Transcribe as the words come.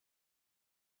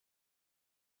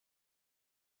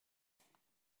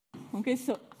Okay,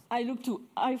 so I look to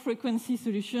high-frequency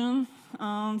solution,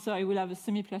 and so I will have a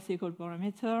semi-classical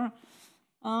parameter,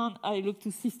 and I look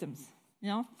to systems.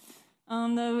 Yeah,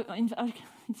 and in fact,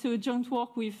 it's a joint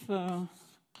work with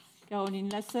Caroline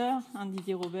Lasser and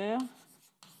Didier Robert.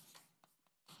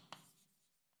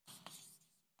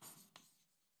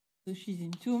 So she's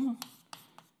in Tours,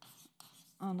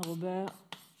 and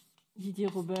Didier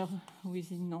Robert, who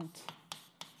is in Nantes.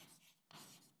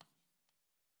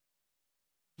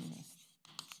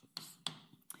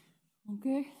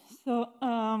 Okay, so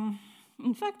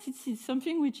in fact, it's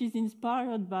something which is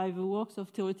inspired by the works of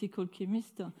theoretical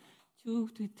chemists, two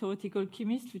theoretical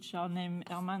chemists which are named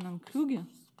Herman and Kluk,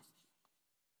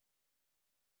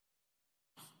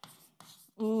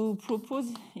 who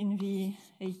proposed in the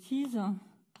 80s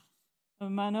a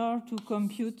manner to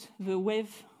compute the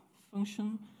wave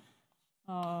function,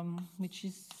 which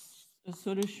is a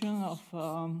solution of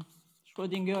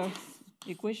Schrödinger's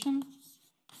equation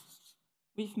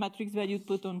with matrix valued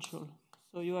potential.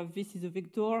 So you have this is a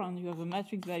vector, and you have a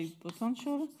matrix valued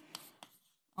potential.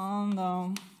 And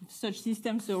such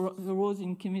systems arose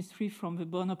in chemistry from the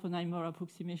Born-Oppenheimer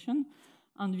approximation.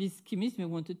 And these chemists, they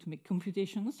wanted to make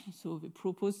computations, so they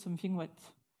proposed something what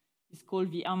is called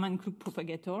the Herman and Kluk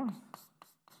propagator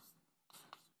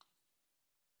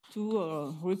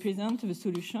to represent the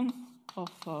solution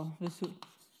of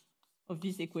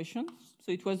this equation.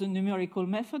 So it was a numerical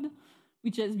method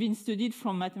which has been studied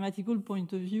from mathematical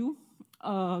point of view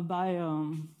by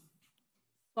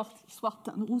Swart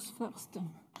and Roos first.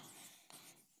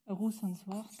 Roos and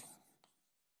Swart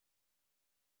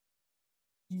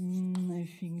in, I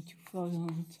think,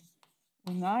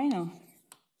 2009.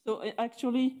 So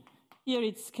actually, here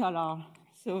it's scalar.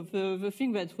 So the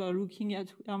thing that we're looking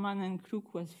at, Herman and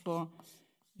Kluk, was for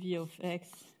V of x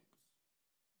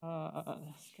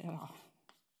scalar.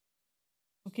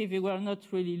 Okay, they were not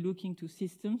really looking to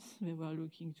systems. They were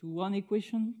looking to one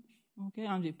equation. Okay,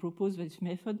 and they proposed this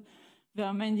method.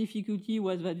 Their main difficulty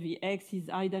was that the x is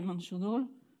high-dimensional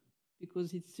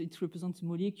because it represents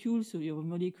molecules. So you have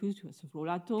molecules, you have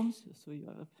several atoms, so you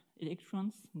have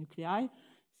electrons, nuclei.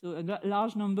 So a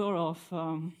large number of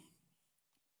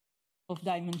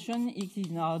dimension. X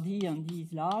is now d, and d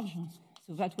is large.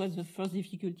 So that was the first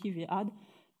difficulty they had.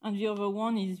 And the other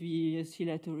one is the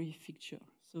oscillatory fixture.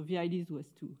 So the idea was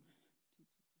to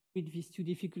treat these two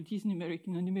difficulties in a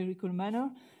numerical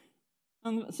manner.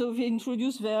 And so they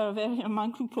introduced their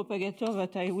Herman Kluk propagator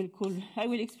that I will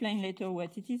explain later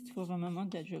what it is. For the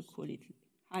moment, I just call it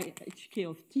hk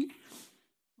of t.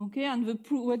 Okay, and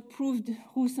what proved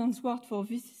Roos and Swart for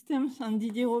these systems, and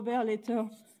Didier Robert later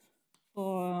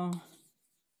for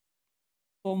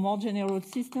more general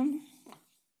systems.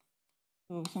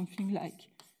 So something like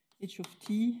h of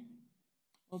t,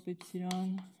 of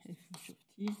epsilon, f of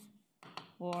t,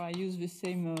 or I use the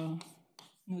same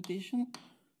notation,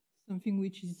 something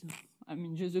which is, I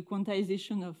mean, just a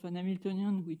quantization of an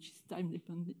Hamiltonian, which is time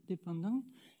dependent.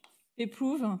 They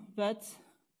prove that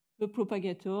the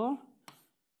propagator,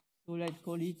 so let's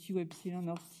call it u epsilon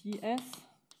of ts,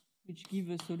 which gives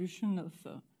a solution of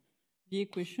the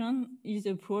equation, is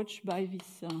approached by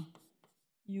this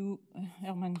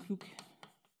Herman Kluk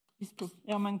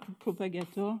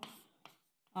propagator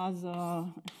as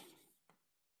a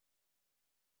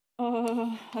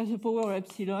power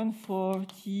epsilon for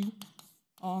t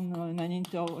on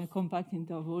a compact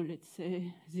interval, let's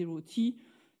say 0t.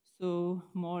 So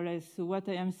more or less, so what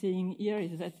I am saying here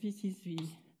is that this is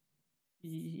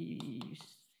the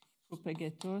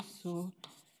propagator. So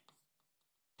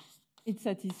it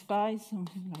satisfies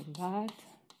something like that.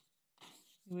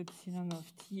 U epsilon of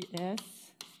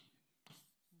ts,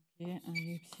 okay, and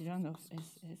the epsilon of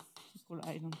ss equal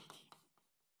identity.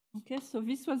 Okay, so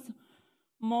this was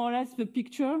more or less the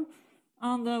picture.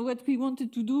 And what we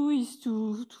wanted to do is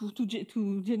to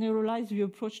generalize the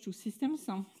approach to systems.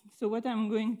 So what I'm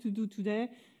going to do today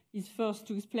is first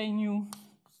to explain you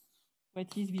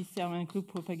what is this Herman and Kluk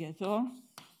propagator.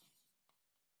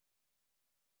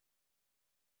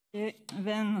 Okay,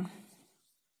 then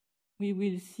we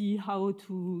will see how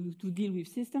to deal with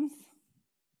systems.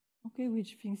 Okay,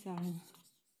 which things are in.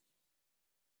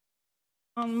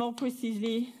 And more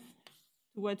precisely,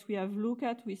 to what we have looked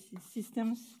at with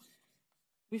systems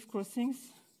with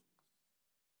crossings.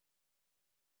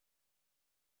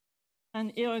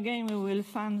 And here again, we will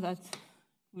find that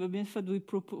the method we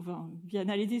propose, the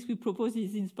analysis we propose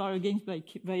is inspired again by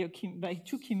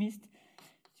two chemists,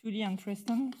 Tully and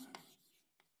Preston.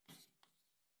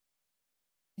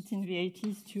 It's in the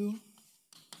 80s too.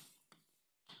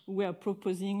 We are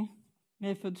proposing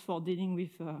methods for dealing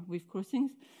with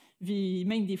crossings. The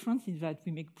main difference is that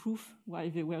we make proof while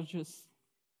they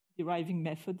deriving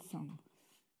methods,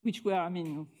 which were, I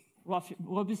mean,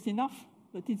 robust enough,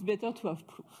 but it's better to have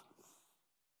proof.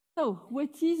 So,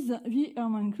 what is the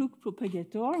Herman and Kluk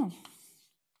propagator?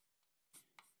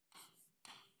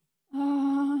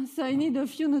 So I need a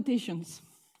few notations.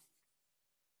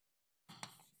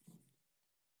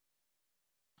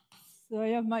 So I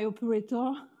have my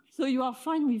operator. So you are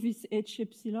fine with this H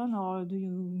epsilon, or do you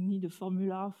need a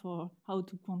formula for how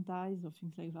to quantize or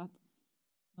things like that?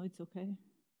 No, it's okay.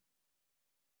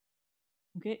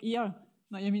 Okay, here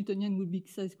my Hamiltonian would be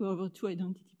psi squared over 2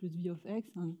 identity plus V of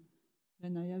x, and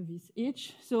then I have this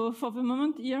H. So for the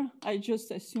moment here, I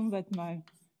just assume that my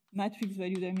matrix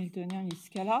valued Hamiltonian is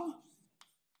scalar.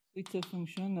 It's a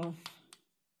function of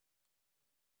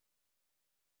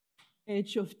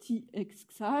h of t x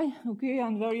psi, okay,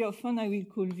 and very often I will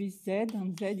call this z,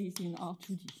 and z is in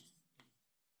R2D,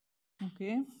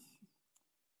 okay,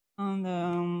 and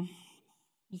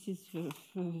this is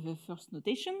the first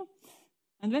notation,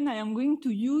 and then I am going to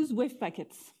use wave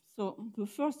packets. So the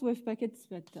first wave packets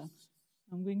that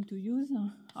I'm going to use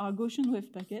are Gaussian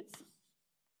wave packets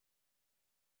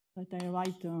that I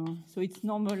write, so it's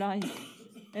normalized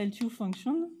L2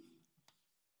 function,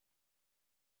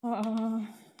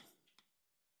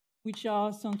 which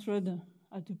are centered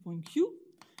at a point Q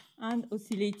and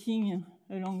oscillating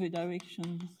along a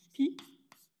direction P.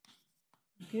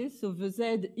 Okay, so the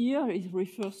Z here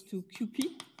refers to QP.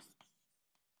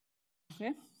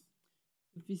 Okay,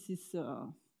 this is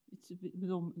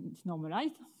it's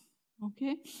normalized.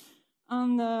 Okay,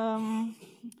 and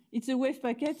it's a wave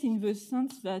packet in the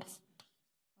sense that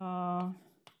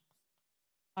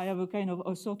I have a kind of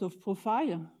a sort of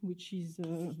profile, which is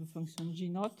the function G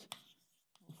naught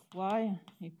of y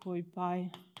equal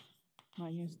pi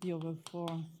minus d over 4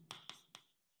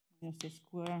 minus a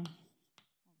square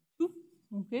 2.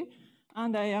 Okay,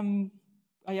 and I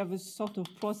have a sort of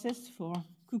process for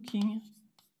cooking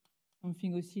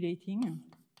something oscillating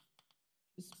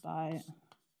just by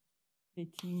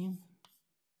letting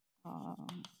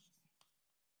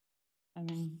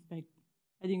by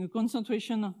adding a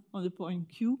concentration on the point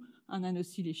Q and an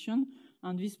oscillation.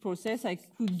 And this process, I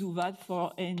could do that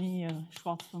for any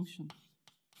Schwartz function.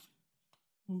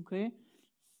 Okay,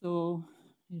 so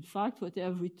in fact, what I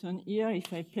have written here,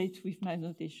 if I play it with my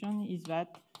notation, is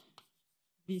that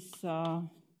this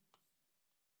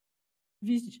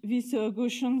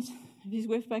Gaussian, these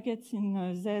wave packets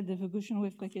in Z, the Gaussian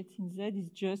wave packet in Z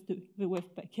is just the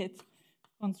wave packet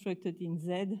constructed in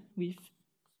Z with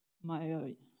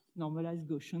my normalized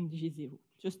Gaussian G0,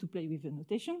 just to play with the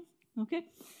notation, okay?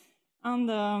 And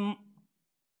the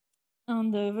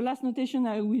last notation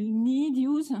I will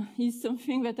use is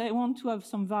something that I want to have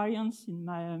some variance in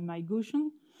my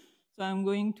Gaussian. So I'm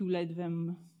going to let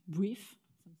them breathe,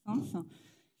 in some sense.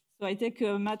 So I take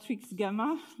a matrix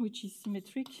gamma, which is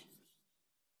symmetric,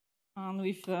 and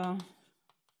with an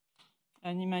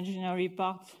imaginary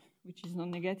part, which is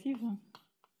non-negative.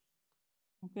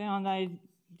 Okay, and I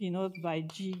denote by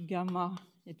G gamma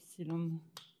epsilon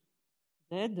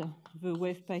Z, the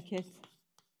wave packet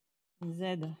in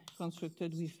Z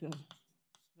constructed with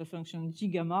the function G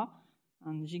gamma,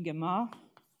 and G gamma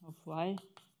of Y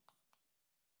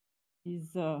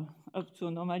is up to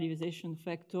a normalization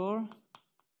factor,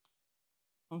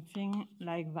 something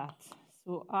like that.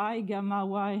 So I gamma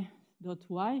Y dot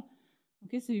Y.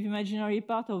 Okay, so the imaginary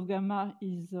part of gamma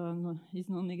is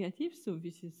non-negative, so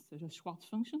this is a Schwartz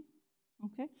function.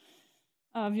 Okay.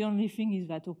 The only thing is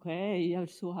that, okay, it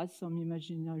also has some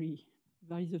imaginary,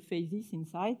 there is a phasis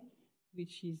inside,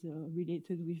 which is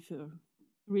related with the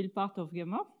real part of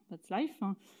gamma, that's life.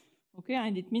 Okay,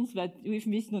 and it means that with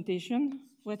this notation,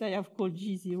 what I have called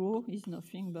G0 is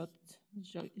nothing but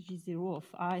G0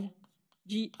 of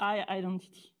Gi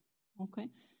identity. Okay,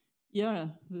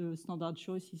 here the standard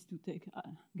choice is to take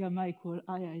gamma equal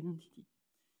I identity.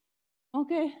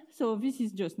 Okay, so this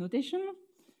is just notation.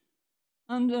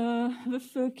 And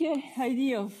the key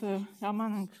idea of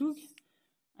Herman and Kluk,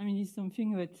 I mean, is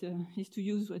something that is to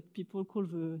use what people call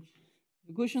the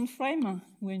Gaussian frame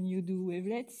when you do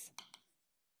wavelets.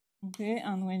 Okay,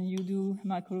 and when you do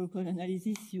macro-local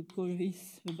analysis, you call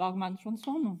this the Bargmann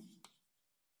transform.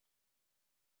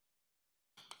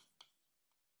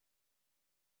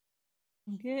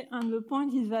 Okay, and the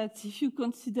point is that if you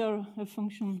consider a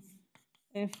function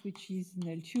f which is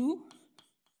in L2,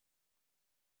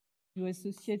 you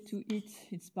associate to it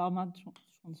its Bargmann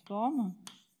transform,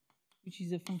 which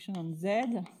is a function on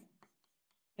Z,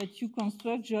 that you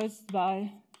construct just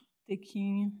by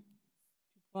taking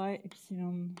pi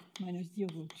epsilon minus d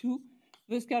over 2,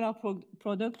 the scalar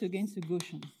product against the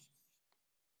Gaussian.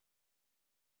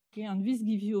 Okay, and this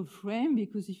gives you a frame,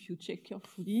 because if you check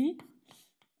carefully,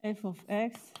 f of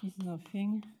x is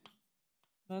nothing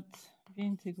but the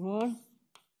integral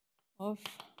of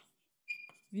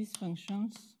these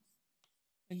functions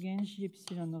against g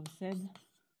epsilon of z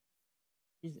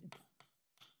dz.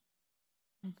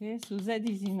 Okay, so z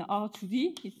is in R to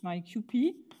D, it's my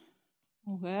QP,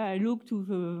 where I look to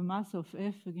the mass of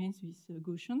f against these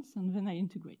Gaussians, and then I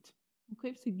integrate.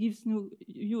 Okay, so it gives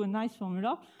you a nice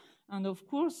formula. And of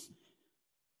course,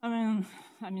 I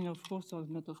mean, of course, or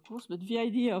not of course, but the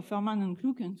idea of Herman and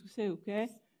Kluk and to say, okay,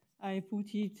 I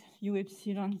put it u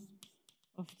epsilon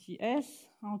of Ts,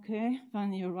 okay,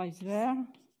 then you arrive there.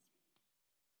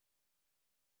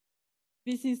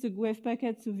 This is the wave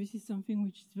packet, so this is something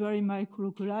which is very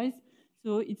micro-localized.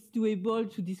 So it's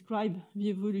doable to describe the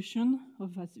evolution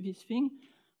of this thing.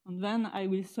 And then I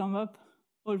will sum up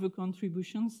all the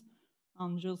contributions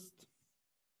and just,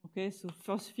 okay, so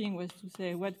first thing was to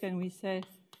say, what can we say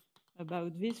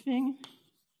about this thing?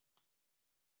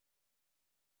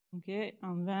 Okay,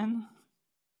 and then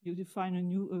you define a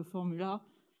new formula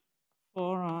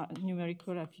for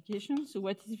numerical application. So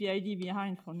what is the idea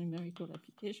behind for numerical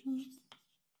applications?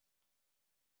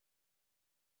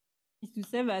 Is to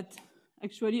say that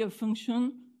actually the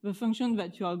function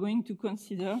that you are going to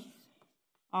consider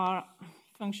are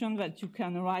functions that you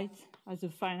can write as a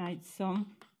finite sum,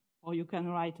 or you can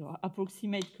write or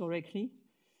approximate correctly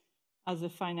as a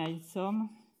finite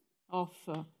sum of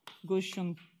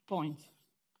Gaussian points.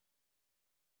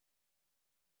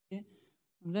 Okay.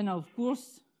 And then of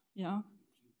course, yeah,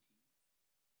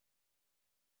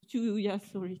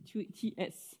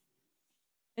 Ts.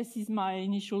 S is my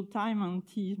initial time and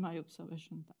T is my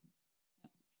observation time. Yeah.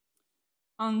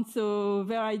 And so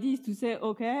their idea is to say,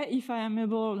 okay, if I am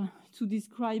able to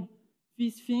describe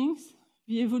these things,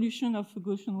 the evolution of a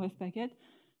Gaussian wave packet,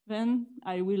 then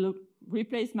I will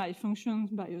replace my function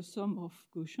by a sum of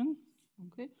Gaussian.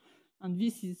 Okay, and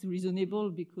this is reasonable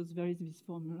because there is this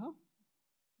formula.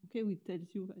 Okay, which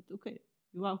tells you that okay,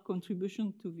 you have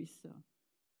contribution to this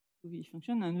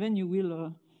function, and then you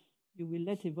will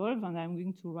let evolve, and I'm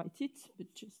going to write it,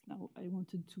 but just now I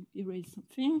wanted to erase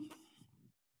something.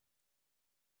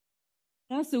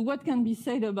 So what can be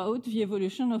said about the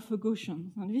evolution of a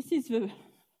Gaussian? And this is the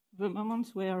moment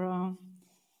where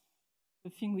the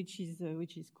thing which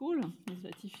is cool is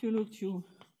that if you look to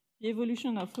the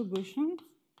evolution of a Gaussian,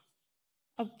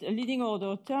 at a leading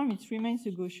order term, it remains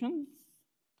a Gaussian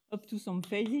up to some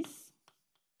phases.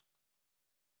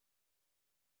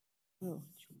 So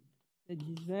that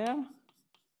is there.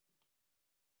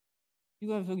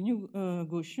 You have a new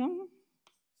Gaussian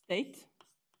state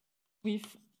with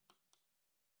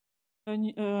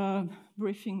a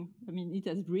briefing. I mean, it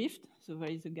has briefed, so there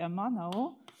is a gamma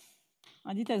now,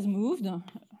 and it has moved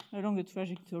along a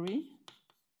trajectory.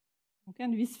 Okay,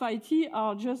 and these phi t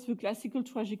are just the classical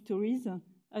trajectories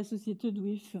associated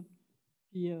with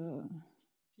the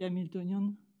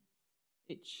Hamiltonian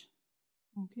H.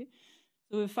 Okay,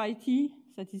 so the phi t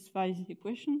satisfies the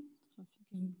equation.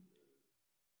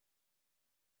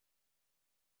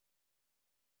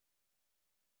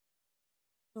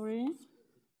 Sorry.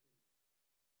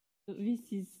 So this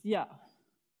is, yeah.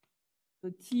 So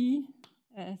T,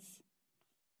 S,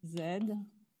 Z,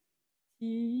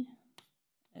 T,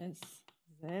 S,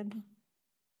 Z,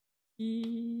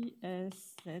 T,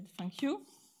 S, Z. Thank you.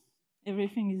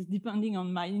 Everything is depending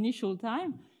on my initial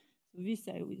time. So this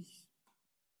I will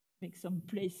make some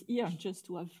place here just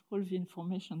to have all the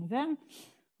information there.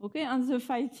 Okay, and the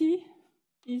phi t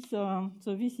is, so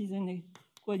this is an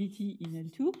equality in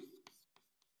L2.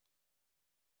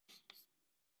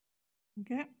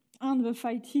 Okay, and the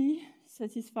phi t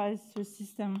satisfies the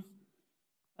system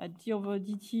at d over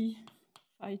dt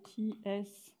phi t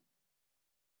s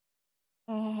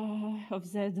of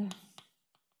z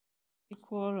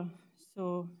equal,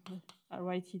 so I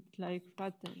write it like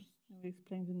that. I will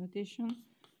explain the notation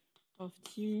of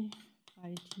t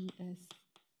phi t s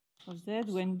of z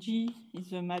when G is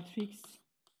the matrix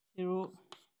 0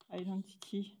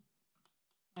 identity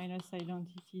minus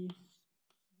identity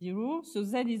 0. So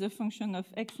Z is a function of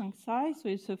x and psi, so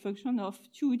it's a function of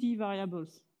 2D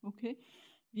variables. Okay,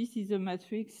 this is a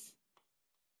matrix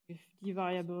with D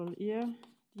variable here,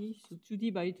 D, so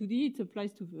 2D by 2D. It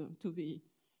applies to the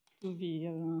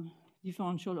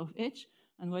differential of H,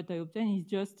 and what I obtain is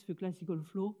just the classical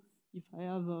flow if I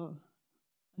have an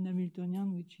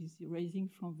Hamiltonian which is erasing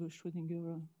from the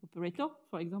Schrödinger operator,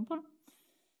 for example.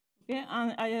 Okay,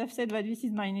 and I have said that this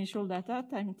is my initial data.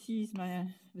 Time t is my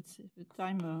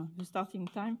the starting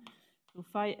time. So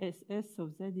phi ss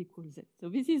of z equals z. So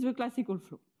this is the classical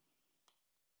flow.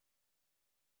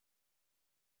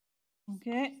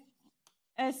 Okay,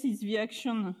 S is the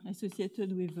action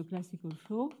associated with the classical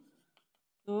flow.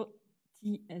 So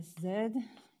TSZ,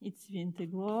 it's the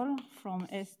integral from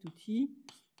S to T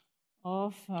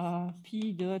of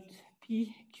P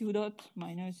Q dot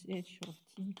minus H of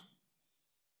T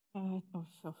of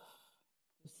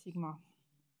sigma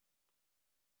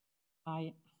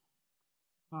I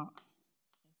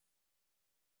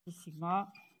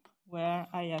sigma, where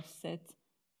I have set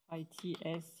phi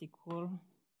Ts equal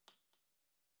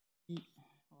P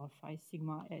or phi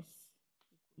sigma S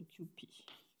equal QP.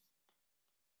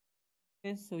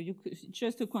 Okay, so it's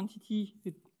just a quantity,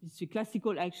 it's a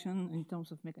classical action in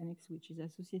terms of mechanics, which is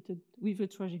associated with a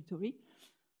trajectory.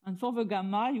 And for the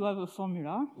gamma, you have a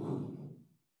formula.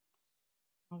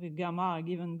 The gamma are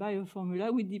given by a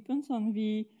formula, which depends on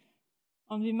the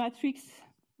matrix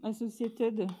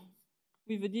associated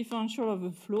with the differential of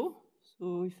the flow.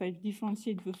 So if I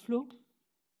differentiate the flow,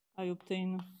 I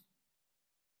obtain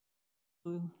a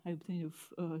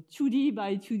 2D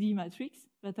by 2D matrix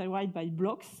that I write by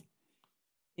blocks.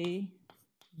 A,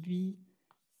 B,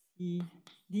 C,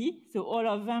 D. So all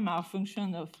of them are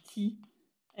functions of T,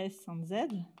 S, and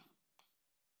Z.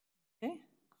 Okay.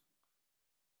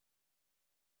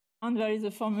 And there is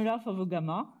a formula for the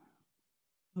gamma.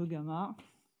 The gamma.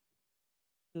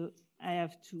 So I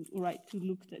have to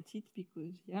look at it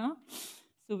because, yeah.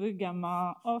 So the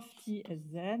gamma of T S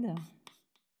Z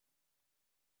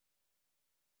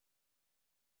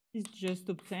is just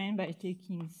obtained by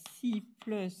taking C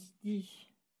plus D.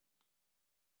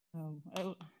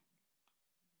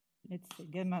 Let's say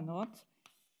gamma naught,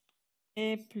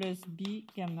 A plus B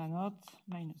gamma naught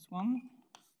minus 1.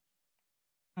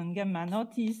 And gamma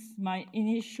naught is my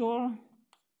initial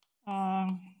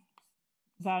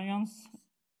variance,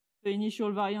 the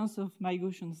initial variance of my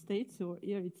Gaussian state. So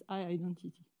here it's I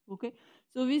identity. Okay.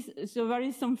 So there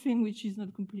is something which is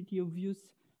not completely obvious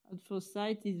at first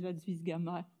sight, is that this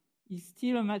gamma is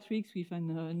still a matrix with a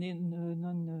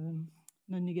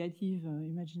non-negative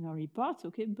imaginary part,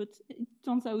 okay, but it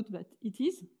turns out that it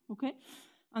is, okay?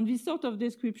 And this sort of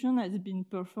description has been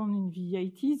performed in the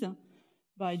 80s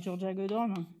by George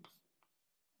Agadorn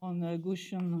on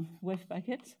Gaussian wave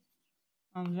packets.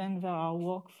 And then there are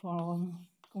work from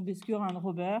Combescure and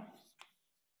Robert,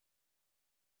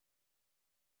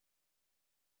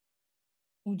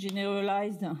 who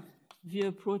generalized the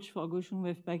approach for Gaussian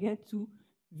wave packet to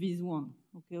this one,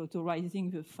 okay, authorizing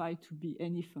the phi to be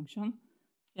any function.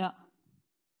 Yeah.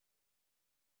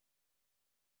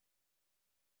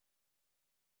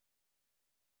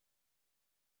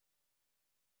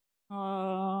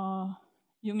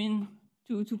 You mean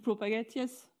to propagate?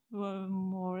 Yes,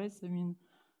 more or less. I mean,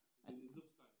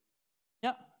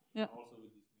 yeah, yeah,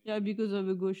 yeah, because of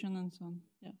the Gaussian and so on.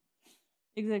 Yeah,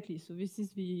 exactly. So this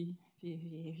is the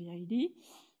idea.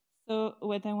 So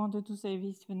what I wanted to say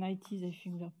is the 90s, I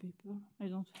think, their paper. I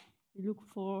don't look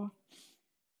for.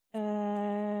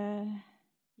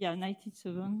 Yeah,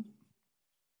 97.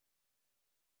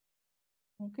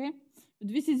 Okay, but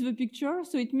this is the picture.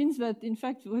 So it means that, in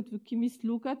fact, what the chemists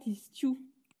look at is two,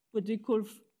 what they call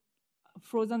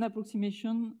frozen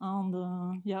approximation,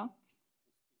 and yeah.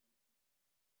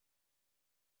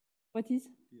 What is?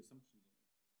 The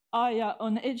assumption. Yeah,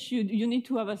 on H, you need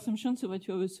to have assumptions so that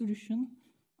you have a solution.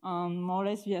 More or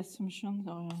less, the assumptions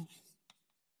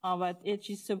are that H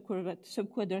is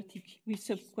subquadratic with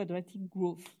subquadratic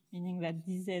growth, meaning that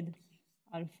dz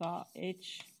alpha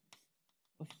H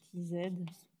of Tz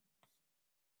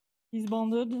is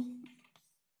bounded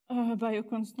by a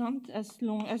constant as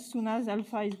soon as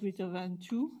alpha is greater than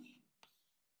 2.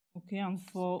 Okay, and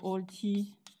for all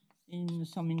T in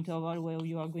some interval where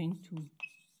you are going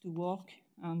to work,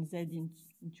 and Z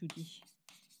into D.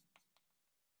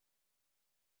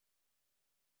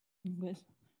 Yes.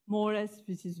 More or less,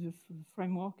 this is the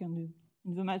framework and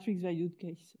in the matrix valued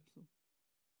case.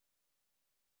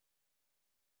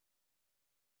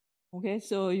 Okay,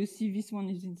 so you see this one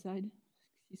is inside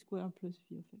C squared plus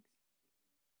V of X.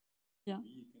 Yeah.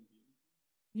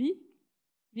 V?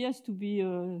 V has to be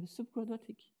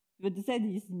subquadratic. But Z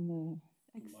is in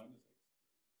X.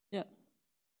 Yeah.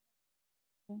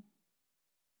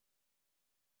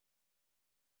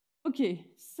 Okay,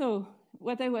 so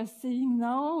what I was saying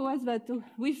now was that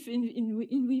with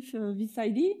this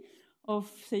idea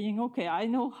of saying, okay, I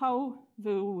know how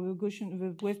the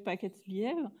wave packets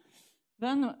behave,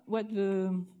 then what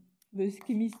the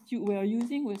chemists were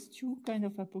using was two kinds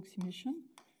of approximation.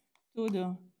 So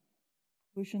the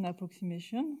Gaussian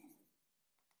approximation,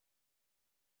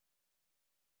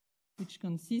 which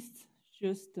consists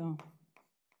just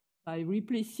by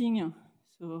replacing,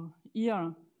 so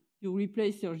here you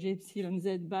replace your J epsilon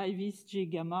Z by this J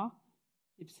gamma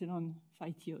epsilon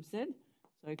phi t of z.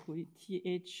 So I call it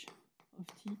th of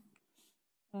t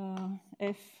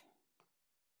f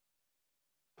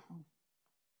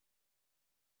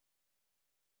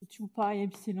 2 pi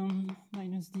epsilon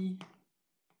minus d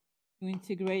to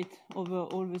integrate over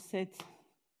all the set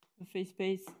of phase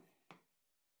space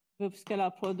the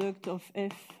scalar product of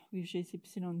f with j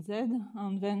epsilon z,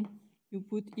 and then you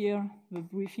put here the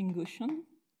briefing Gaussian,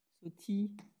 so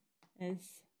t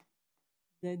s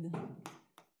z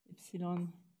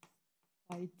epsilon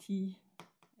phi t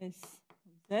s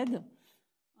of z,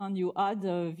 and you add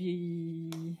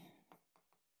the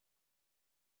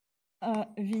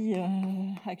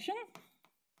action.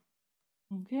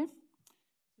 Okay,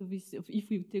 so this, if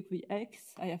we take the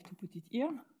x, I have to put it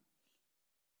here.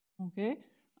 Okay,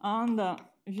 and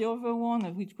the other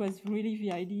one, which was really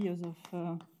the ideas of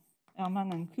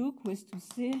Herman and Kluk, was to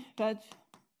say that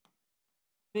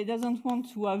they doesn't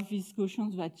want to have these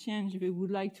Gaussians that change. They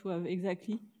would like to have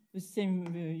exactly the same,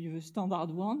 the standard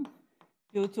one.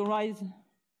 They authorize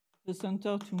the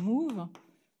center to move,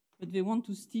 but they want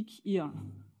to stick here.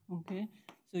 Okay,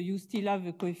 so you still have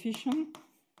a coefficient,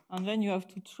 and then you have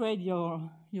to trade your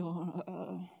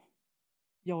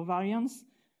variance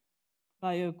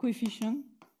by a coefficient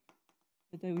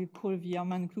that I will call the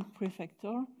Herman Kluk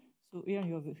prefactor. So here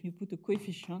you put a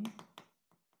coefficient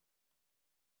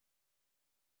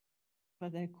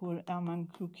that I call Herman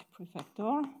Kluk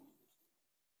prefactor,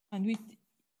 and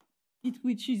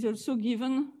which is also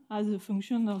given as a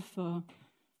function of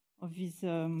these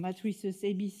matrices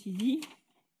A, B, C, D.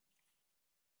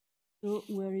 So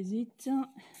where is it?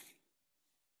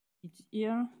 It's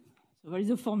here. So there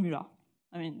is a formula.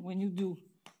 I mean, when you do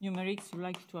numerics, you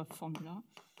like to have formula.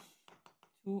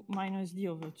 2 minus d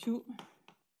over 2,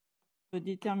 the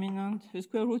determinant, the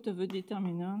square root of the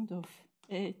determinant of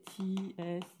A, T,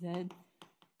 S, Z,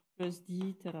 plus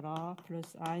D,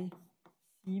 plus I,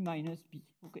 C minus B.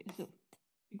 Okay, so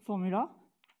big formula,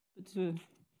 but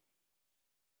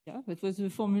that was the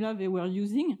formula they were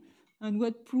using. And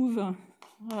what proved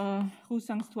Roos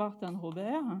and Stuart and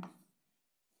Robert,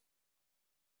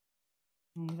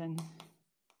 and then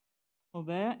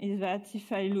Robert, is that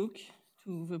if I look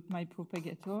to my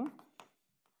propagator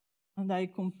and I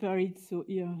compare it, so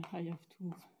here I have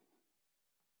two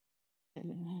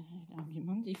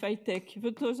arguments. If I take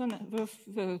the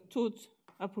total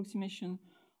approximation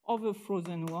of a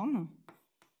frozen one,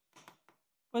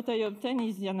 what I obtain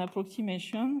is an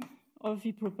approximation of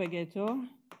the propagator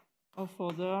of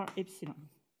order epsilon.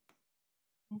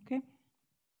 Okay?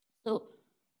 So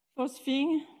first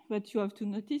thing that you have to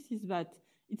notice is that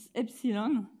it's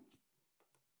epsilon,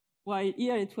 while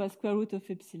here it was square root of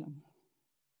epsilon.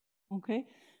 Okay?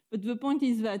 But the point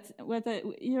is that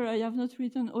here I have not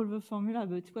written all the formula,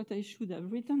 but what I should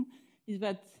have written is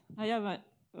that I have a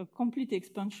complete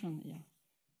expansion here.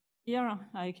 Here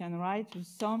I can write the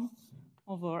sum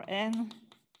over n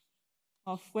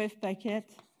of wave packet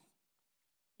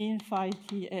in phi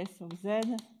t s of z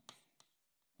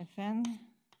fn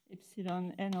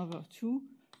epsilon n over 2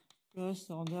 plus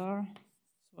order.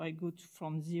 So I go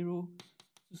from 0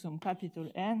 to some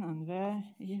capital N, and there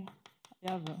here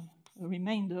I have a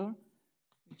remainder,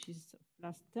 which is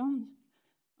last term.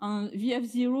 And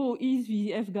Vf0 is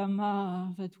the F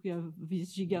gamma that we have,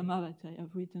 this G gamma that I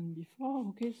have written before.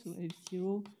 Okay, so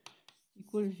F0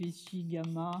 equals this G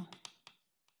gamma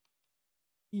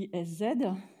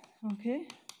ESZ. Okay,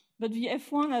 but the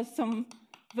F1 has some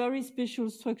very special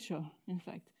structure, in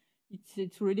fact.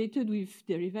 It's related with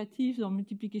derivatives or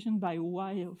multiplication by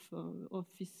y of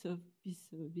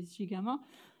this G gamma.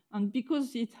 And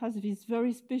because it has this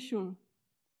very special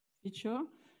feature,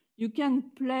 you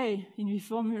can play in the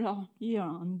formula here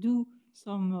and do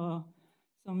some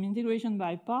integration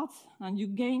by parts, and you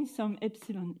gain some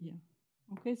epsilon here.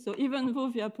 Okay, so even though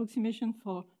the approximation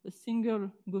for a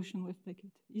single Gaussian wave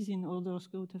packet is in order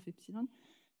square root of epsilon,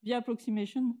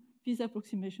 these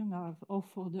approximations are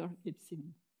of order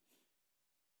epsilon.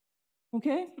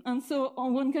 Okay, and so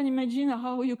one can imagine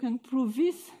how you can prove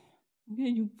this. Okay,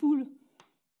 you pull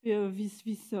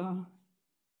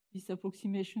this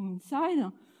approximation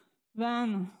inside,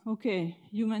 then okay,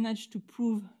 you manage to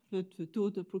prove the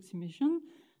total approximation,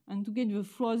 and to get the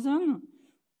frozen,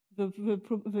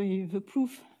 the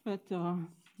proof that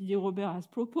Didier Robert has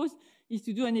proposed is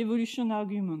to do an evolution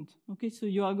argument. Okay, so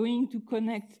you are going to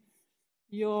connect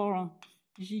your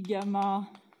G gamma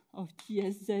of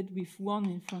TSZ with 1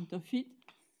 in front of it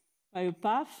by a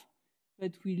path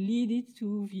that will lead it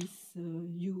to this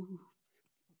U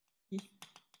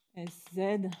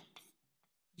TSZ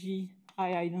G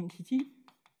high identity.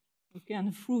 Okay,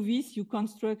 and through this you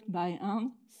construct by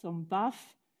hand some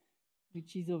path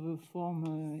which is of a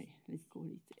form, let's call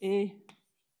it A of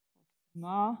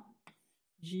sigma,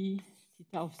 G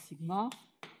theta of sigma,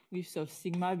 with some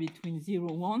sigma between 0,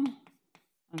 1.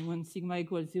 And when sigma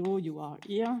equals 0, you are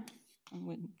here. And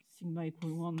when sigma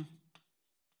equals 1,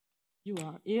 you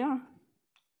are here.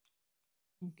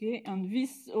 Okay, and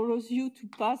this allows you to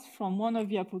pass from one of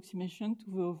the approximations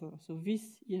to the other. So this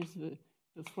is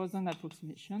the frozen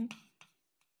approximation.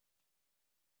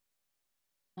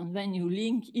 And then you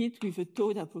link it with a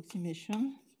towed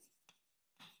approximation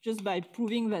just by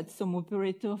proving that some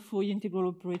operator, Fourier integral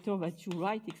operator that you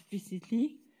write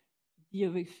explicitly, d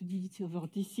over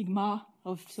d sigma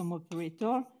of some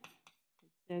operator,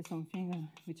 there's something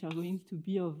which are going to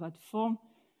be of that form.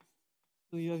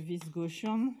 So you have this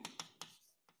Gaussian,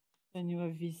 then you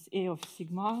have this A of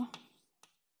sigma,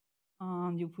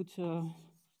 and you put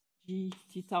G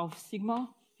theta of sigma,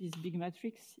 this big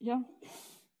matrix here.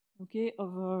 Okay,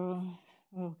 over,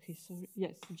 okay, sorry,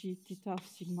 yes, G theta of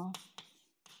sigma,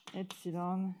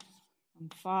 epsilon,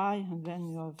 and phi, and then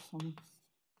you have some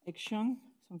action,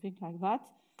 something like that.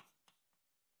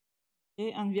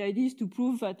 Okay, and the idea is to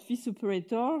prove that this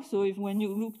operator, so if when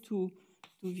you look to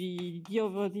the d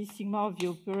over d sigma of the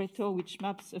operator, which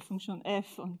maps a function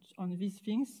f on these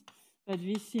things, that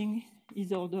this thing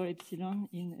is order epsilon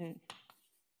in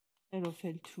L of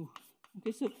L2.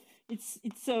 Okay, so it's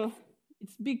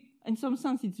big in some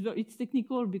sense. It's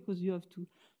technical because you have to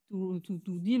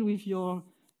deal with your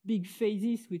big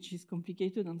phases, which is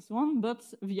complicated and so on. But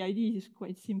the idea is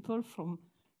quite simple from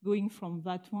going from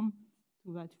that one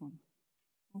to that one.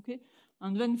 Okay,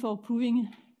 and then for proving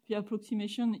the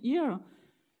approximation here,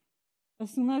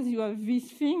 as soon as you have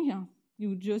this thing,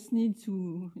 you just need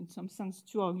to, in some sense,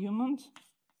 two arguments.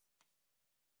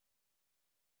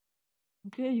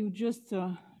 Okay, you just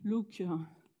look to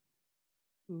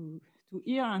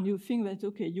here and you think that,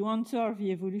 okay, you enter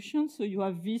the evolution, so you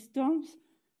have these terms,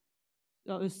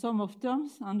 a sum of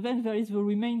terms, and then there is the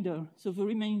remainder. So the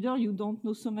remainder, you don't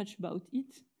know so much about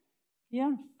it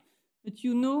here, but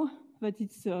you know that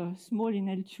it's small in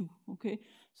L2, okay?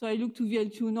 So I look to the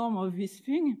L2 norm of this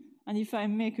thing, and if I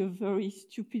make a very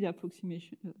stupid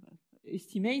approximation,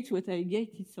 estimate, what I get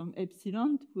is some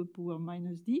epsilon to the power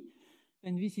minus d,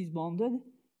 and this is bounded,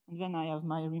 and then I have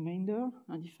my remainder,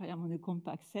 and if I am on a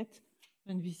compact set,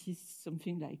 then this is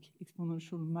something like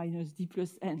exponential minus d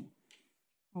plus n,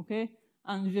 okay?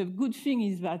 And the good thing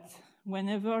is that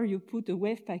whenever you put a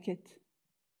wave packet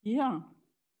here,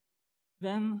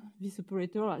 then this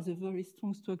operator has a very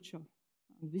strong structure.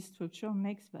 And this structure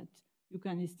makes that you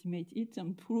can estimate it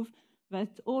and prove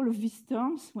that all of these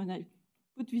terms, when I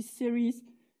put this series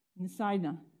inside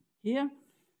here,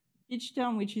 each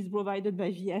term which is provided by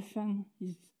the Fn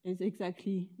is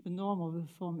exactly the norm of the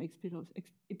form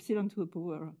epsilon to the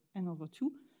power n over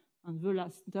 2. And the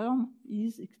last term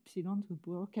is epsilon to the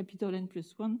power capital N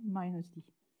plus 1 minus d.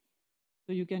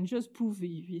 So you can just prove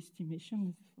the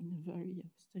estimation in a very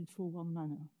straightforward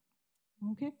manner.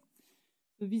 Okay?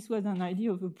 So this was an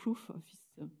idea of a proof of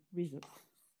this result.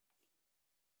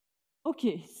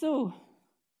 Okay, so,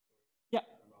 yeah.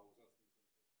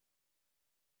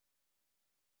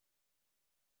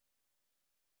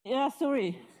 Yeah,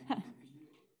 sorry.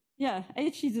 Yeah,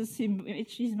 H is a symbol.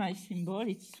 H is my symbol.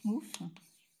 It's smooth.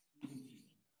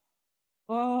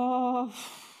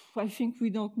 I think we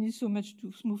don't need so much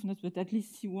to smoothness, but at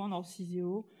least C1 or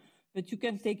C0. But you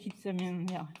can take it, I mean,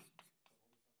 yeah.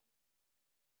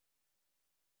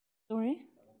 Sorry?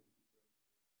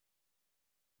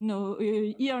 No,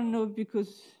 here no,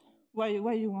 because why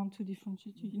you want to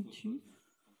differentiate it into?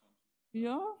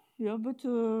 Yeah, but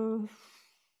the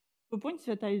point is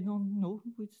that I don't know,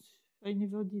 which I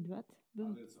never did that.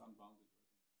 But it's unbounded.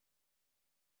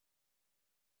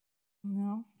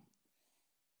 No.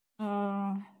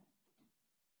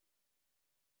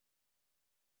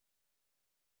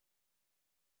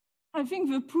 I think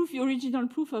the original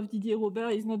proof of Didier Robert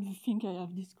is not the thing I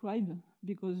have described,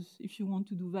 because if you want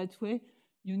to do that way,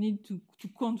 you need to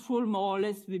control more or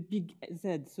less the big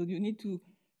Z. So you need to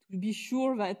be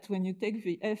sure that when you take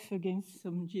the F against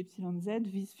some G epsilon Z,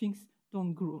 these things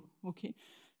don't grow, okay?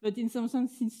 But in some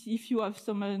sense, since if you have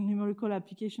some numerical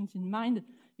applications in mind,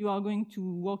 you are going to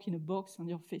work in a box and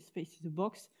your phase space is a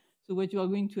box. So what you are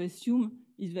going to assume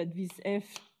is that this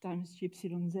F times G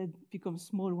epsilon Z becomes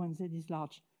small when Z is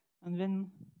large. And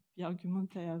then the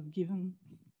argument I have given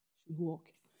should work.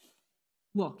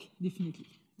 Work,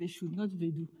 definitely. They should not, they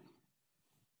do.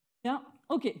 Yeah,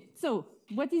 okay. So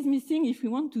what is missing if we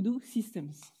want to do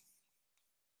systems?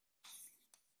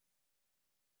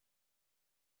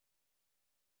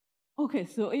 Okay,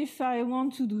 so if I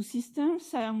want to do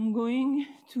systems, I'm going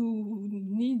to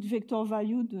need vector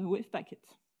valued wave packet.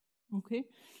 Okay,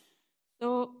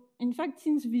 so in fact,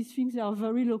 since these things are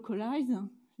very localized,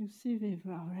 you see they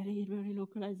are really very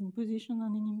localized in position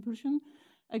and in impulsion.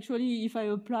 Actually, if I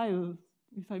apply an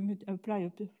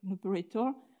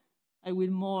operator, I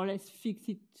will more or less fix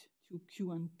it to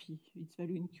Q and P, its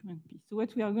value in Q and P. So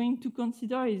what we are going to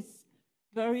consider is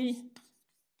very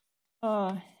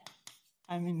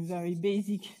very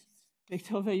basic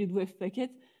vector valued wave packet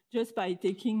just by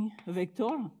taking a vector,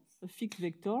 a fixed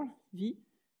vector, V.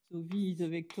 So V is a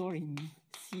vector in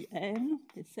Cn,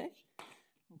 let's say.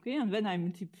 Okay, and then I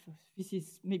multiply. This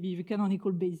is maybe the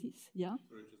canonical basis. Yeah?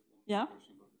 Sorry, just one yeah?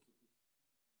 question about this.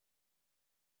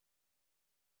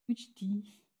 Which T?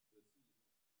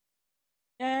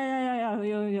 Yeah,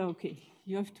 okay.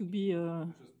 You have to be,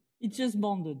 it's just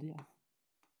bonded, yeah.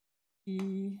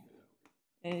 T,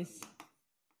 S.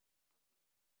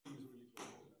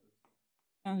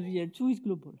 And VL2 is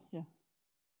global, yeah. I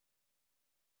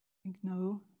think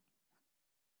now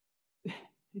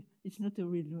it's not a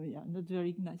real, not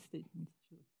very nice statement.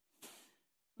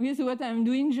 Okay, so what I'm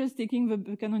doing, just taking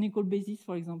the canonical basis,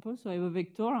 for example. So I have a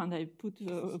vector, and I put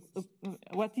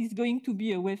what is going to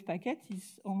be a wave packet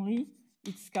is only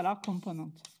its scalar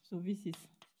component. So this is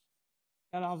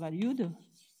scalar valued,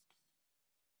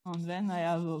 and then I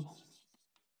have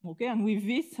okay, and with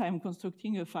this, I'm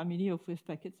constructing a family of wave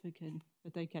packets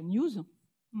that I can use.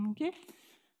 Okay,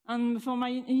 and for my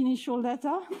initial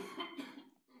data,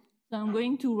 so I'm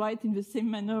going to write in the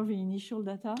same manner the initial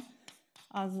data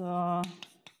as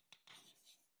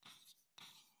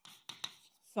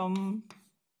some.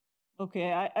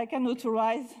 Okay, I can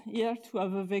authorize here to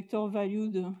have a vector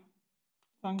valued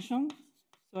function.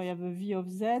 So I have a v of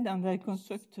z, and I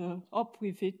construct op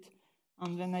with it,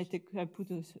 and then I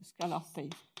put a scalar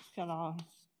space, scalar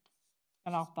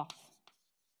part.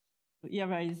 So here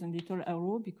there is a little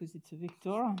arrow because it's a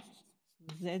vector.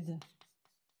 So z,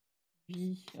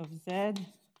 v of z,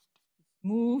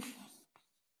 move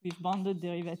with bounded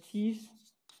derivatives,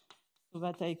 so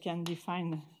that I can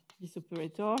define this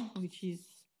operator, which is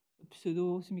a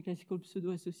semi-classical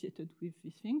pseudo associated with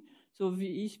this thing. So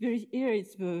here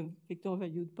it's the vector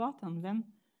valued part, and then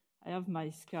I have my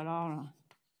scalar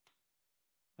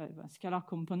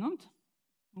component.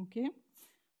 Okay,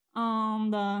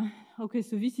 and okay,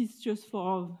 so this is just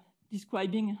for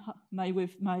describing my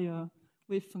wave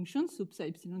function, so psi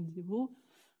epsilon 0.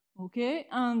 Okay,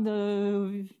 and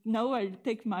now I'll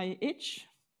take my H.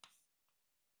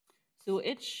 So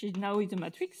H is now a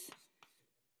matrix.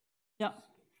 Yeah.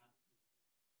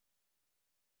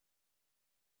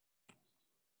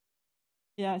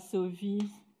 Yeah, so V,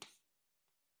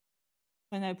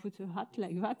 when I put a hat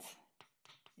like that,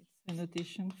 it's a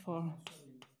notation for,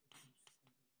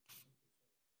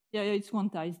 yeah, it's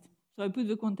quantized. So I put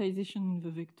the quantization in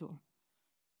the vector.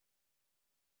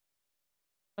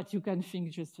 But you can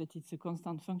think just that it's a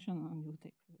constant function and you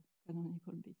take the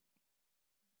canonical bit.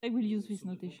 I will use this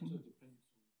notation.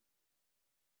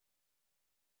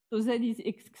 So Z is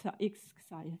X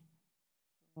psi.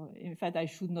 In fact, I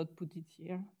should not put it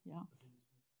here. Yeah.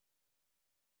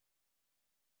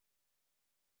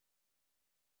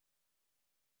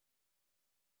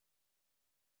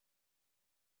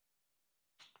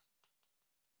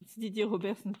 It's Didier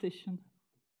Robert's notation.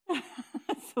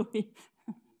 Sorry.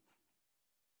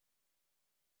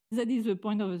 That is the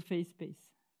point of the phase space.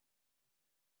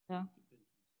 Yeah.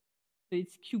 So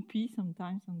it's QP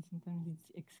sometimes, and sometimes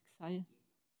it's X psi.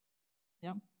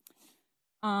 Yeah.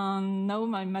 And now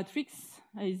my matrix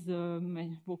is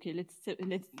okay. Let's say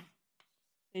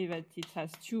that it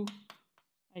has two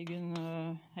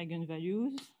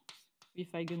eigenvalues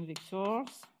with eigenvectors.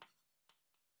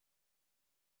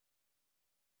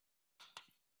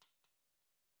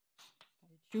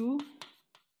 Two.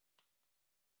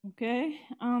 Okay,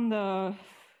 and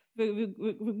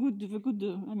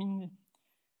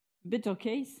better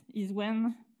case is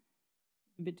when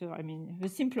the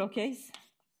simpler case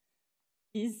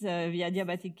is the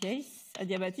adiabatic case.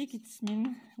 Adiabatic, it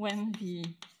means when the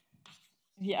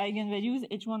eigenvalues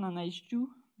H1 and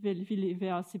H2 they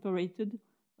are separated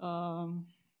on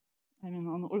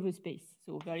all the space.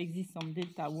 So there exists some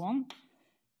delta 1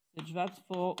 such that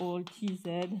for all Tz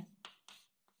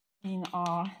in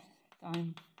R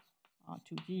time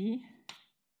R2D,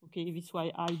 okay, this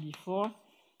was I before,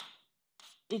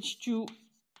 H2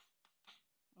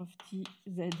 of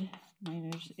Tz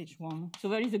minus H1. So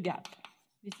there is a gap.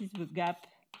 This is the gap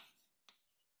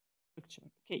structure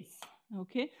case.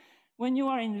 Okay. When you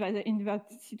are in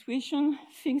that situation,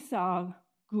 things are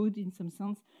good in some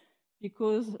sense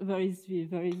because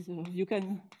you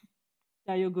can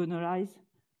diagonalize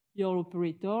your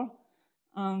operator,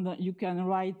 and you can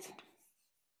write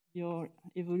your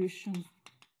evolution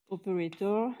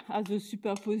operator as a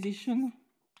superposition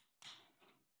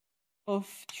of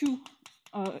two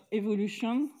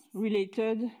evolution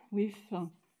related with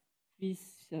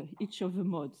each of the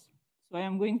modes. So I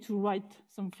am going to write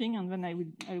something, and then I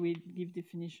will give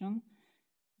definition.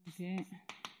 Okay.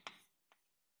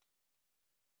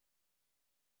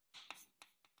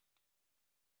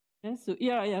 Yes, so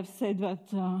here I have said that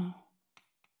so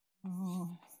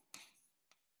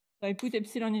I put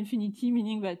epsilon infinity,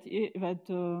 meaning that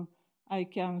I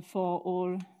can for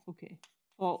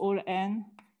all n,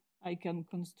 I can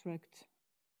construct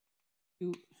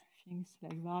two things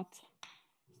like that,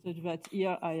 such that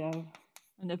here I have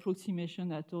an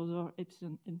approximation at order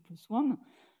epsilon n plus 1.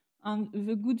 And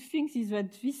the good thing is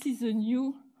that this is a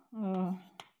new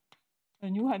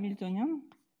Hamiltonian,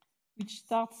 which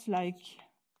starts like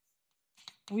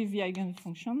with the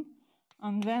eigenfunction,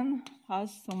 and then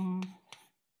has some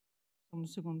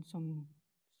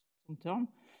term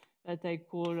that I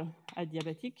call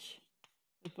adiabatic,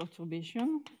 a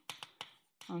perturbation,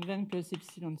 and then plus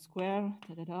epsilon square,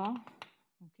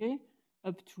 okay,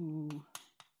 up to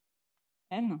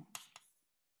n,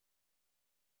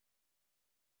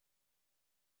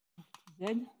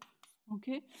 z,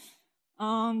 okay.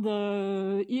 And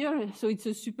here, so it's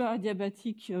a super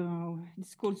adiabatic,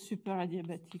 it's called super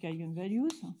adiabatic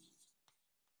eigenvalues.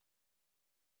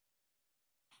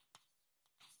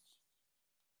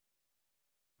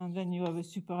 And then you have a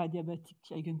super adiabatic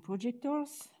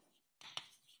eigenprojectors,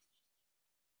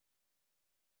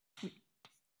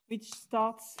 which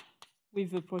starts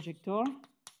with a projector.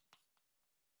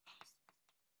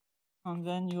 And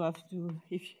then you have to,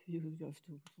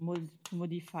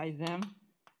 modify them,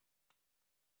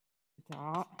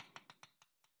 etc.,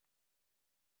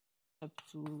 up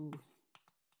to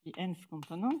the nth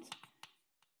component.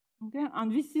 Okay,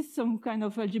 and this is some kind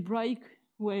of algebraic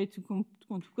way to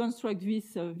construct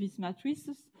these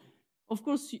matrices. Of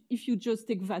course, if you just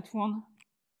take that one,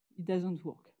 it doesn't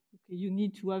work. Okay, you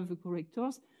need to have the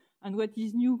correctors. And what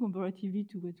is new comparatively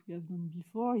to what we have done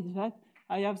before is that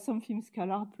I have something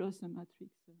scalar plus a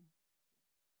matrix.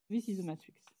 This is a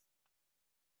matrix.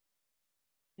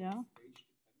 Yeah.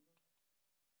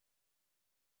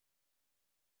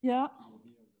 Yeah.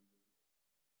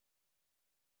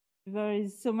 There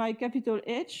is, so my capital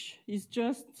H is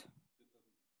just,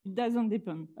 it doesn't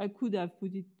depend. I could have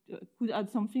put it, could add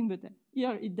something, but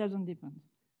here it doesn't depend.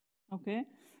 Okay.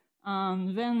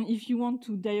 And then if you want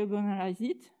to diagonalize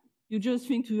it, you just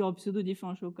think to your pseudo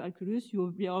differential calculus,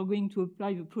 you are going to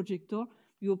apply the projector.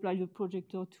 You apply the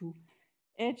projector to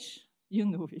H, you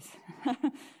know this.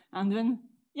 And then,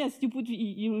 yes,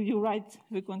 you write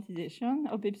the quantization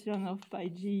of epsilon of pi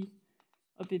g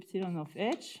of epsilon of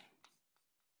H.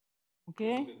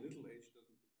 Okay.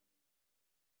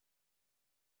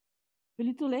 The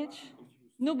little h?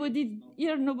 Nobody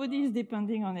is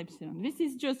depending on epsilon. This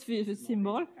is just the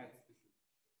symbol.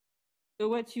 So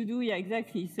what you do, yeah,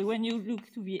 exactly. So when you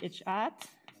look to the h hat,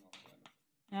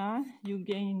 you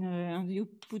gain, and you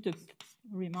put a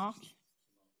remark.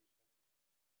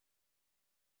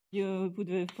 You put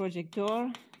the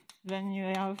projector, then you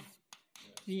have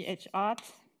the h hat.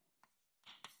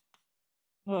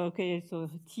 Oh, okay, so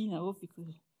t now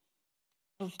because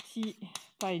of t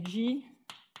pi g,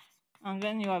 and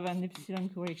then you have an epsilon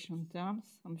correction term,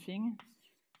 something.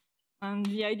 And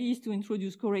the idea is to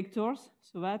introduce correctors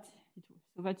so that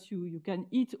you can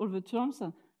eat all the terms,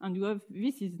 and you have,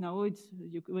 this is now,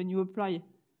 when you apply,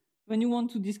 when you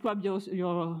want to describe your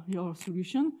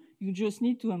solution, you just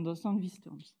need to understand these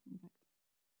terms.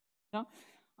 Yeah?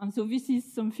 And so this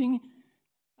is something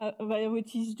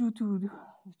which is due to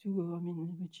I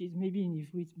mean, which is maybe in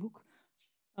Ivry's book,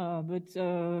 but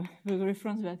the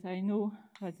reference that I know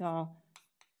that are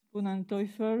Spohn and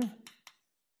Teufel,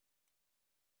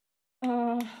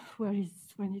 where is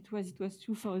when it was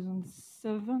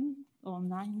 2007 or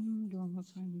 9, don't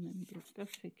remember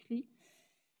perfectly.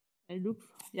 I look,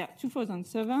 yeah,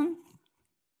 2007.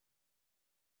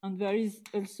 And there is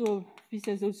also, this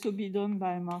has also been done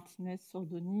by Martinez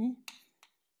Sordoni,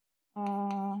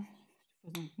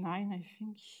 2009, I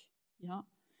think, yeah.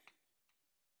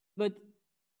 But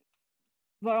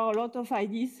there are a lot of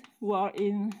ideas who are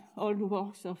in all the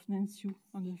works of Nancy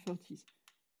on the 30s.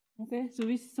 Okay, so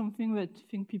this is something that I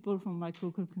think people from my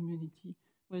local community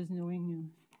was knowing.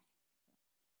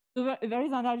 So there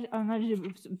is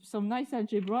some nice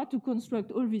algebra to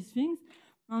construct all these things.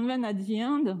 And then at the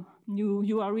end,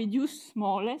 you are reduced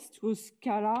more or less to a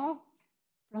scalar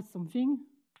plus something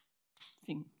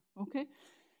thing. Okay?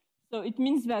 So it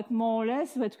means that more or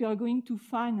less what we are going to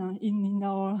find in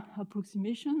our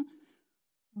approximation,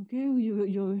 okay,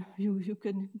 you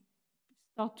can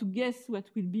start to guess what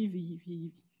will be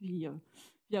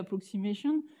the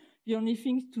approximation. The only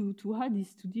thing to add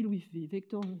is to deal with the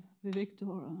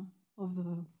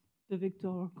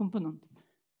vector component.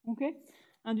 Okay,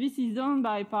 and this is done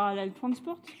by parallel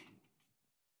transport.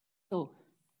 So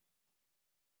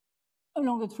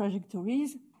along the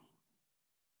trajectories,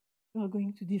 we are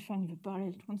going to define the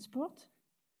parallel transport.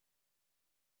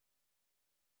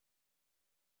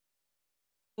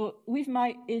 So with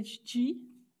my HG,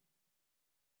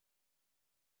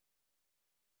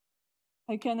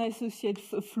 I can associate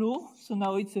a flow. So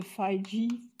now it's a phi G,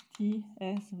 T,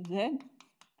 S, Z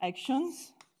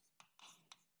actions.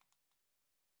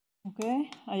 Okay,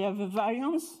 I have a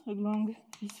variance along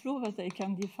this flow that I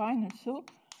can define also.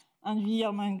 And the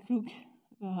Herman and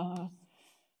Kluk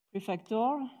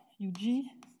prefactor, UG,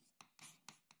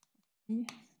 E,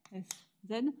 S,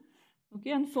 Z.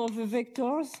 Okay, and for the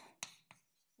vectors,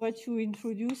 what you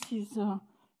introduce is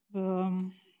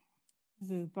the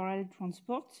parallel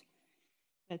transport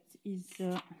that is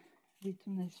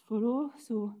written as follows.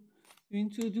 So you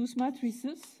introduce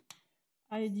matrices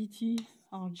IDT,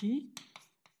 RG,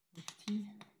 T,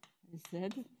 Z,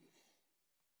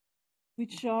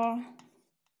 which are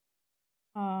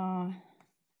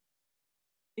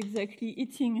exactly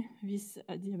hitting this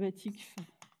adiabatic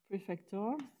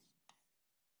prefactor,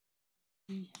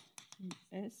 E,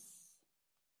 S,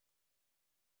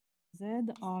 Z,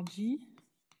 RG.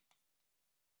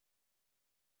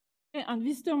 Okay, and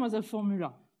this term has a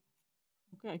formula.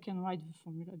 Okay, I can write the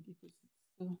formula because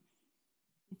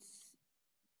it's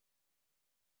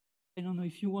I don't know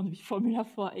if you want the formula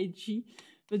for HG,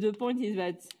 but the point is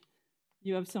that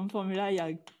you have some formula,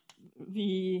 like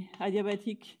the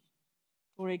adiabatic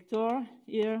corrector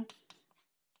here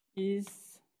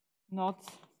has no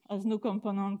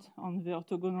component on the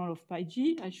orthogonal of pi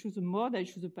g. I choose a mod, I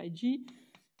choose a pi g.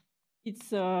 Its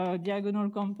diagonal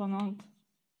component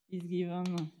is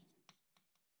given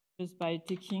just by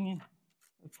taking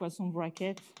a Poisson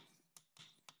bracket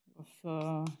of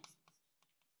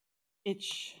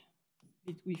h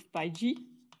with pi g.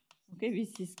 Okay,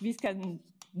 this can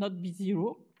not be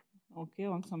 0. Okay,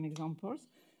 on some examples,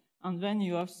 and then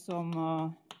you have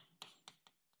some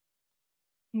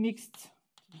mixed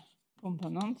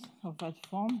components of that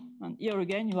form, and here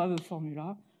again you have a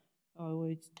formula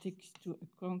where it takes into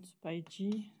account pi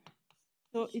g.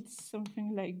 So it's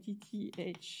something like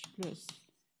dth plus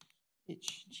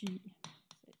hg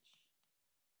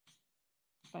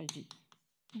pi g.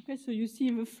 Okay, so you see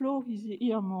the flow is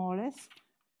here more or less.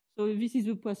 So this is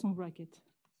the Poisson bracket.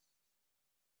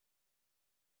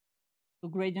 So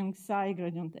gradient psi,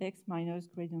 gradient x minus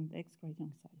gradient x,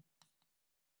 gradient psi.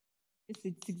 Okay, so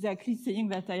it's exactly saying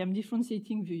that I am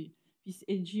differentiating this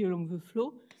hg along the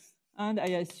flow, and I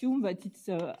assume that it's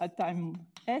at time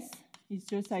s, it's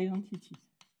just identity.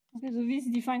 Okay, so this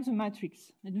defines a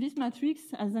matrix. And this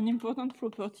matrix has an important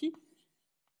property.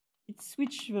 It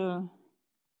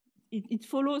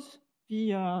follows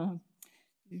the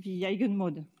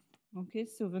eigenmode. Okay,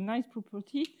 so the nice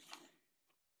property.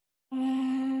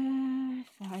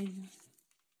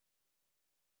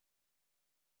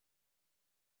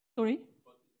 Sorry?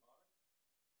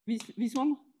 This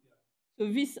one?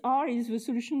 So this R is the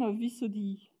solution of this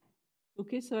ODE.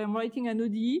 Okay, so I'm writing an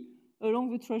ODE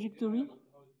along the trajectory.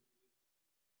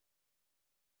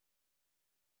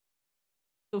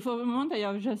 So for the moment, I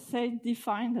have just said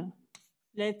defined,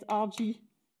 let RG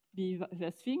be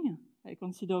that thing. I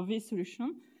consider this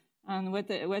solution. And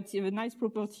what's the nice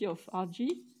property of RG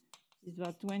is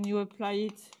that when you apply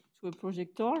it to a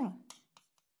projector,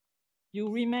 you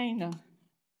remain,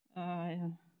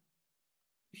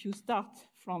 if you start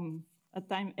from a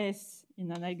time S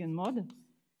in an eigenmode,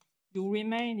 you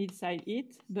remain inside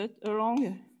it, but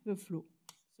along the flow.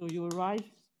 So you arrive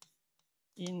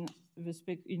in the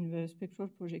spectral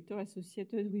projector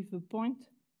associated with the point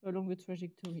along the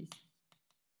trajectories.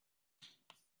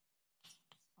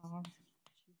 R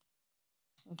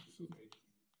of T.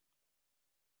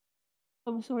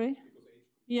 I'm sorry?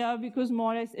 Yeah, because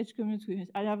more or less H commutes with.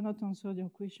 I have not answered your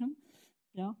question.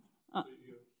 Yeah.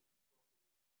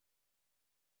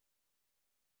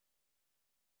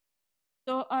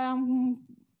 So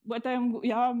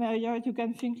yeah, you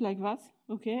can think like that,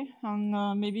 okay?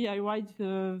 And maybe I write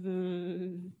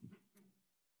the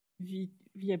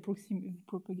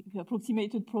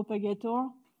approximated propagator,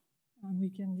 and we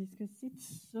can discuss it.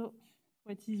 So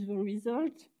what is the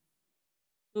result?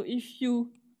 So if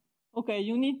you, okay,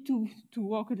 you need to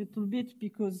work a little bit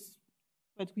because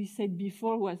what we said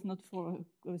before was not for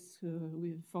us,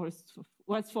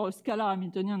 was for a scalar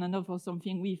Hamiltonian and not for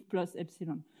something with plus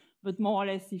epsilon. But more or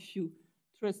less, if you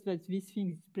trust that this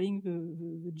thing is playing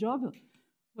the job,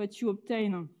 what you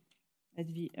obtain at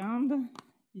the end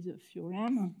is a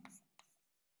theorem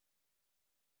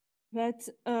that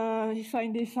if I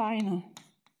define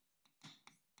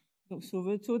so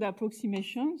the total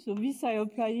approximation, so this I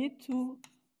apply it to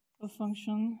a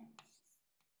function,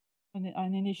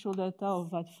 an initial data of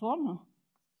that form.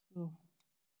 So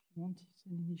if you want, it's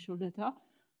an initial data,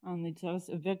 and it has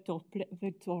a vector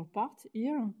part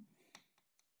here.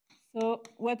 So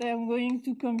what I am going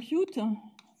to compute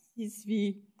is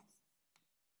the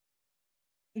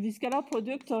scalar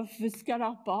product of the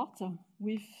scalar part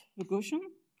with the Gaussian.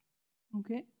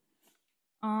 Okay,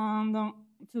 and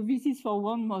so this is for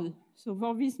one mode. So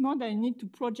for this mode, I need to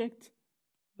project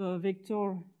the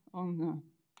vector on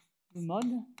the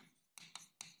mode.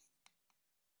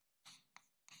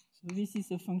 So this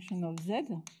is a function of z.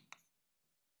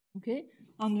 Okay,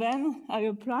 and then I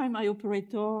apply my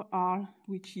operator R,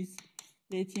 which is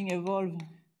letting evolve,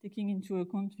 taking into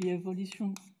account the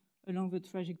evolution along the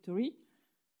trajectory.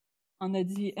 And at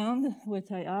the end,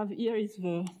 what I have here is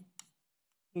the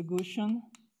Gaussian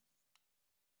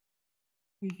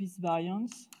with this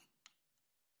variance.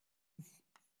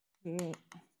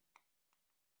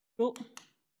 So,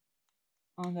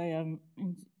 and I am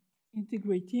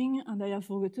integrating, and I have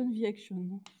forgotten the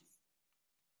action.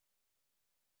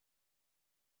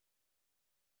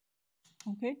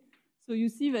 Okay, so you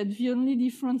see that the only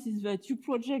difference is that you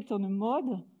project on a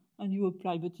mode and you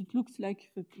apply, but it looks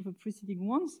like the preceding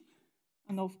ones.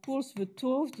 And of course, the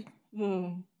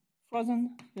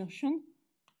frozen version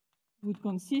would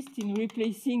consist in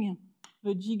replacing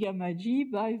the G gamma G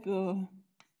by the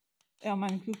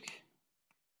Herman and Kluk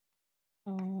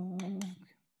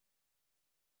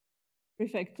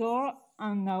prefactor,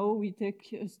 and now we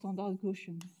take a standard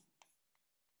Gaussian.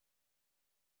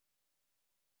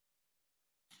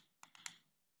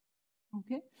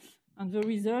 Okay, and the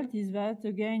result is that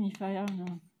again, if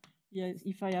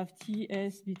I have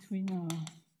Ts between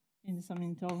in some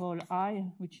interval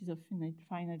I, which is a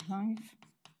finite length.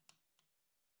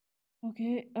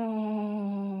 Okay,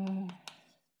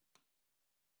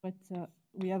 but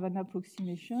we have an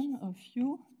approximation of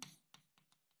U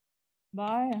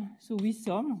by, so we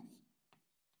sum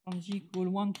from G equal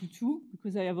 1 to 2,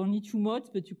 because I have only 2 modes,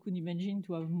 but you could imagine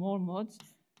to have more modes.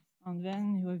 And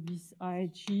then you have this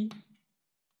IHG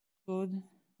code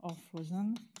or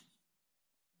frozen.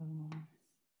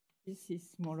 This is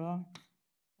smaller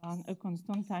than a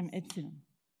constant time epsilon.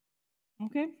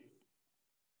 Okay?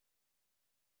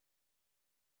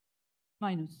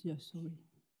 Minus, yes, sorry.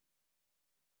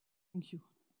 Thank you.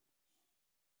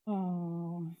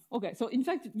 Okay, so in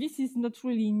fact, this is not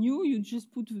really new. You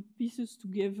just put the pieces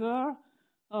together,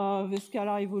 the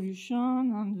scalar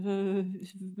evolution, and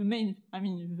the main,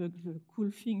 the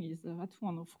cool thing is that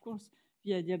one, of course,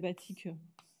 the adiabatic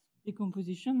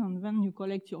decomposition, and then you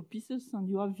collect your pieces and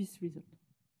you have this result.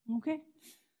 Okay?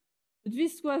 But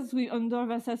this was under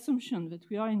this assumption that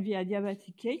we are in the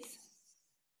adiabatic case.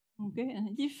 Okay,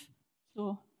 and if,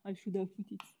 so I should have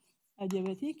put it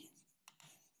adiabatic.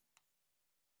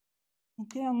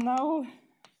 Okay, and now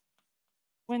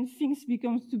when things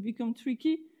become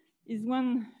tricky is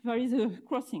when there is a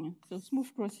crossing, so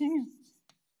smooth crossing.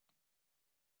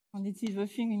 And it is the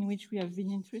thing in which we have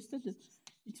been interested.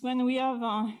 It's when we have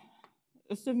a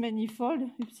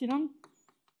submanifold epsilon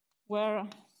where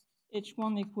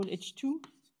H1 equal H2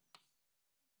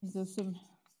 is an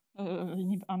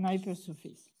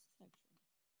hypersurface.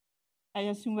 I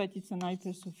assume that it's an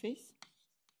hypersurface.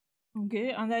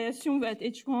 Okay, and I assume that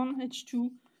H1,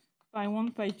 H2,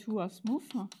 pi1, pi2 are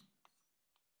smooth.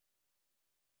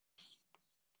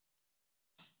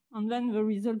 And then the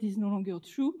result is no longer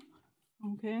true.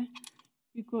 Okay,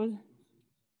 because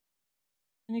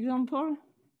an example,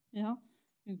 yeah,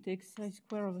 you take psi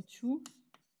square over 2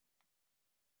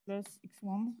 plus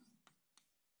x1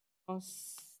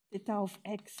 cos theta of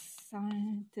x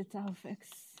sine theta of x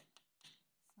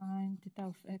sine theta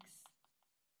of x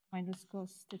minus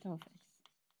cos theta of x.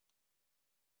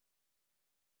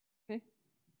 Okay,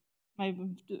 my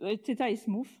theta is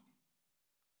smooth.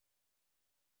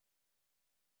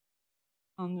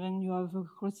 And then you have a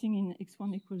crossing in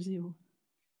x1 equals 0.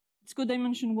 It's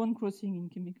codimension 1 crossing in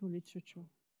chemical literature.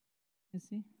 You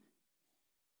see?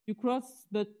 You cross,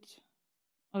 but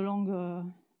along,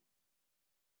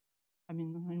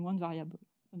 in one variable,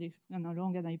 and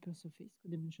along an hypersurface,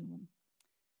 codimension 1.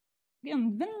 Okay,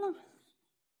 and then,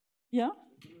 yeah?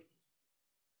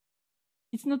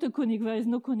 It's not a conic, there is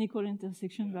no conical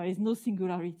intersection, there is no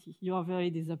singularity. You are very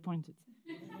disappointed.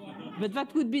 But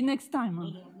that would be next time.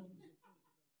 Huh?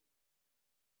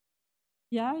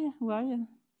 Yeah, why?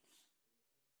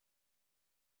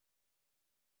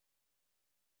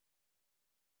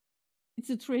 It's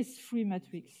a trace-free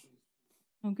matrix.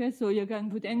 Okay, so you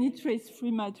can put any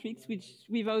trace-free matrix which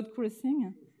without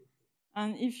crossing.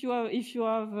 And if you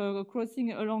have a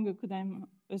crossing along an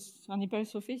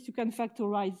hypersurface, you can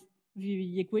factorize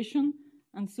the equation,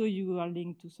 and so you are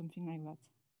linked to something like that.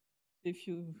 If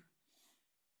you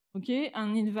okay,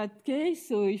 and in that case,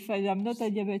 so if I am not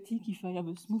adiabatic, if I have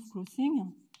a smooth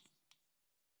crossing,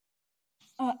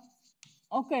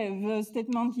 okay, the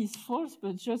statement is false,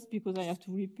 but just because I have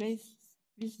to replace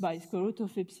this by square root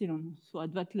of epsilon. So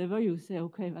at that level, you say,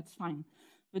 okay, that's fine.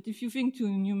 But if you think to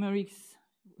numerics,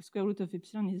 square root of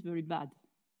epsilon is very bad.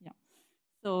 Yeah.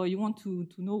 So you want to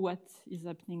know what is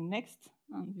happening next.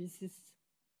 And this is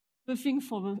the thing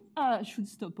for the, I should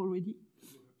stop already.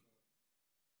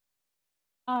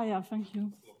 Yeah, thank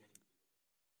you.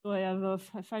 So I have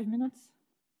 5 minutes.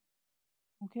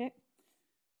 Okay.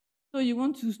 So you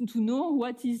want to know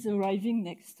what is arriving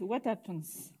next. What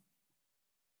happens?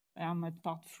 I am at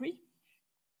part 3.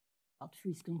 Part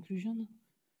 3 is conclusion.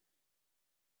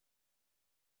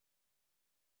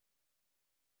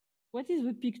 What is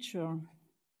the picture?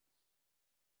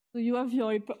 So you have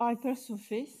your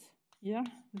hypersurface here,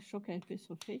 the shock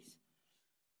hypersurface.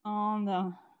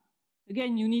 And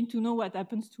again, you need to know what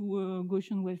happens to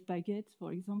Gaussian wave packets,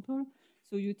 for example.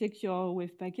 So you take your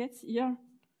wave packets here.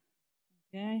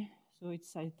 Okay, so it's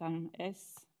side time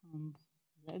S and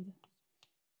Z.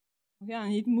 Okay,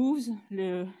 and it moves,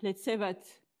 let's say that,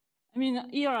 I mean,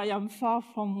 here I am far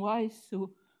from Y,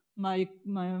 so my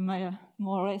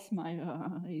more or less,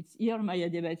 it's here my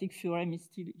adiabatic theorem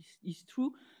is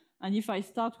true. And if I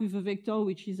start with a vector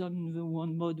which is on the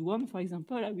mode 1, for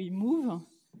example, I will move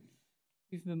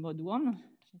with the mode 1,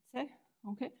 let's say,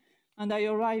 okay? And I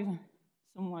arrive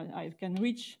somewhere, I can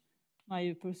reach my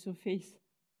hypersurface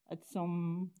at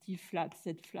some T flat,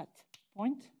 Z flat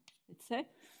point, let's say.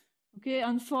 Okay,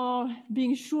 and for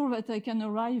being sure that I can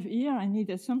arrive here, I need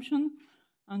assumption.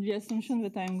 And the assumption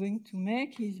that I'm going to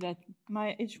make is that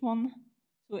my H1,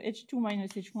 so H2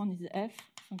 minus H1 is F,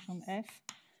 function F.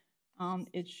 And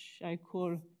I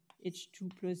call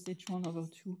H2 plus H1 over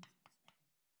 2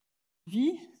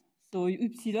 V. So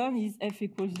epsilon is F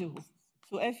equals 0.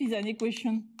 So F is an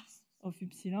equation of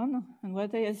epsilon. And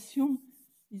what I assume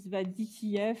is that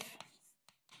dTF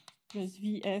plus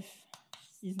VF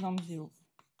is non-zero.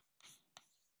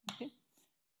 Okay.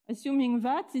 Assuming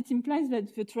that, it implies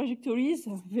that the trajectories,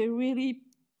 they really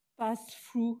pass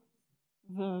through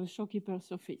the shock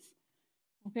hypersurface.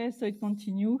 Okay, so it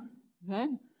continues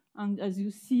then. And as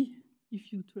you see,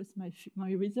 if you trust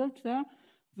my result there,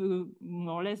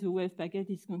 more or less the wave packet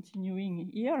is continuing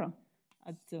here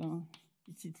at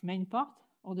it's its main part,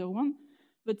 order 1.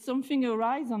 But something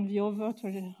arises on the other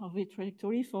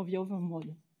trajectory for the other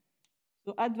mode.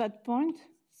 So at that point,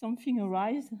 something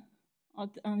arises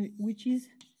which is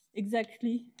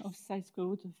exactly of psi square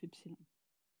root of epsilon.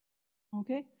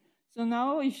 Okay? So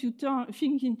now if you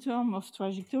think in terms of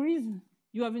trajectories,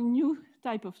 you have a new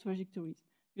type of trajectories.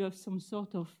 You have some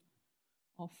sort of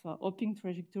hopping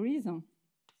trajectories.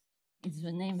 It's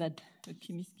the name that the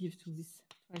chemists give to these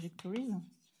trajectories.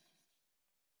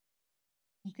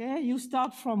 Okay, you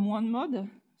start from one mode,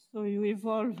 so you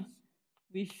evolve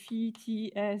with phi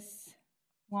ts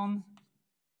 1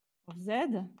 of z,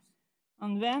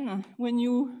 and then when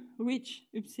you reach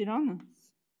epsilon,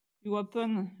 you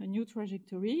open a new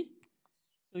trajectory,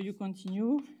 so you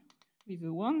continue with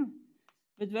the 1,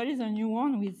 but there is a new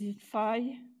one with the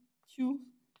phi 2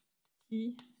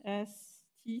 t s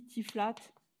t flat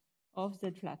of z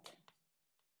flat.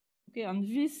 Okay, and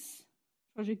this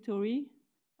trajectory,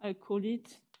 I call it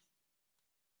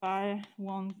phi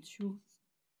 1 2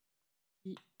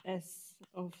 t s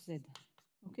of z.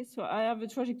 Okay, so I have a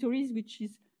trajectories which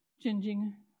is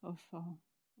changing of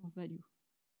value.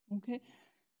 Okay,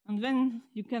 and then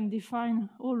you can define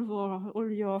all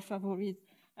your favorite,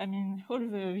 I mean, all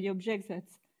the objects that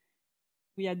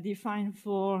we had defined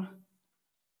for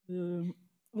the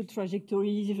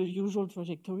trajectories, the usual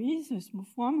trajectories, the smooth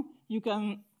one. You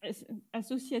can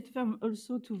associate them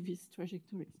also to these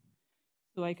trajectories.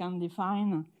 So I can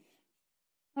define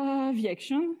the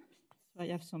action. So I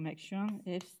have some action,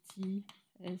 F, T,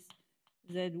 S,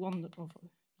 Z1 over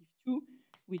 2,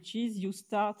 which is you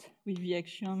start with the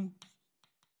action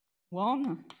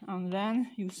 1, and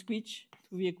then you switch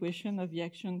to the equation of the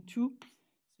action 2.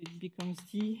 So it becomes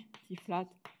T flat,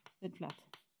 Z flat.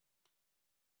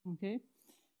 Okay.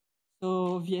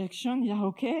 So the action is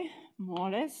okay, more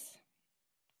or less.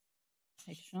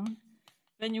 Action.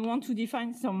 Then you want to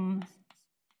define some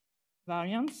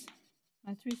variance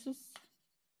matrices.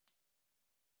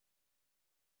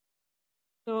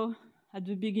 So at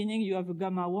the beginning, you have a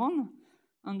gamma 1,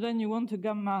 and then you want a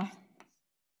gamma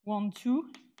 1,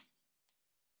 2,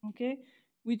 okay,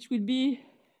 which will be,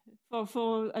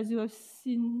 for as you have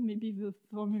seen, maybe the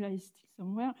formula is still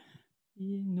somewhere.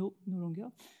 No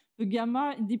longer. The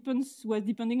gamma was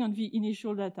depending on the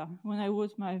initial data. When I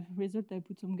wrote my result, I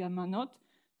put some gamma naught.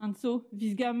 And so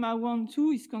this gamma 1,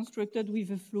 2 is constructed with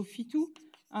a flow phi2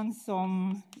 and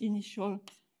some initial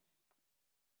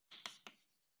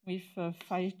with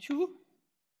phi 2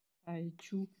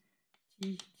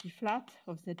 t flat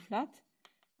of z flat,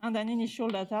 and an initial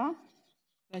data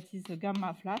that is a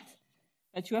gamma flat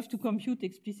that you have to compute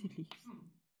explicitly.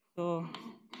 So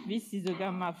this is a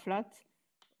gamma flat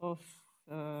of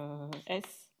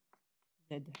S,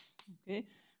 Z. Okay.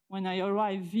 When I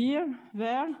arrive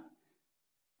there,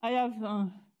 I have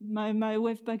my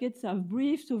wave packets are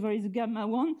brief, so there is gamma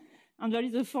 1, and there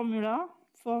is a formula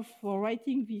for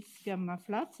writing this gamma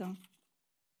flat,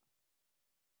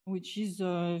 which is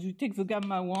you take the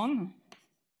gamma 1,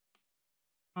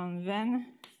 and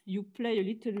then you play a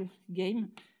little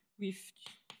game with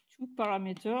two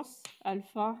parameters,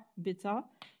 alpha, beta.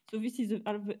 So this is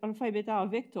alpha, beta are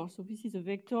vectors. So this is a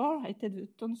vector. I take the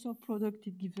tensor product,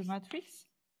 it gives a matrix.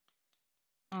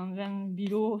 And then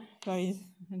below there is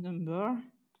a number,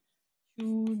 2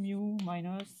 mu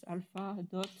minus alpha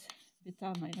dot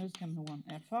beta minus gamma 1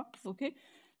 alpha. Okay.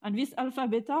 And this alpha,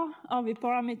 beta are the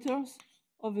parameters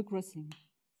of the crossing.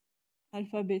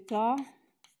 Alpha, beta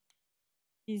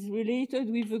is related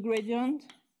with the gradient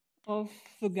of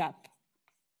the gap.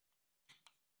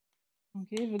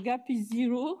 Okay, the gap is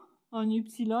 0 on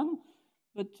epsilon,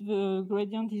 but the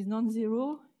gradient is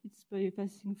non-zero. It's by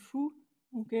passing through.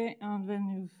 Okay, and then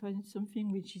you find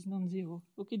something which is non-zero.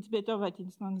 Okay, it's better that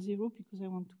it's non-zero because I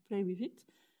want to play with it.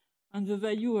 And the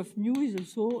value of mu is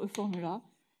also a formula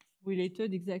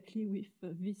related exactly with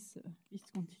this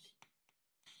quantity.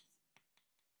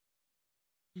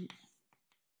 F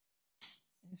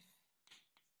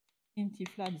in T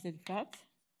flat, Z flat.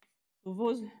 So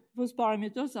those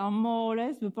parameters are more or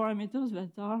less the parameters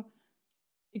that are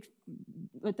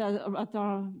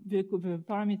the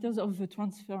parameters of the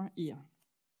transfer here.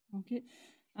 Okay,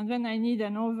 and then I need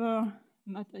another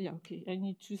material. Okay, I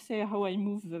need to say how I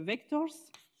move the vectors.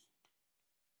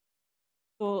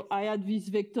 So I had these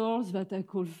vectors that I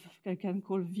can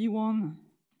call V1.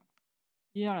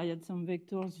 Here I had some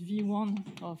vectors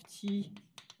V1 of T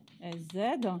as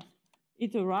Z.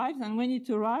 It arrives, and when it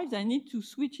arrives, I need to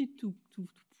switch it to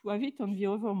have it on the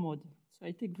other mode. So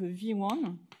I take the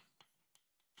V1,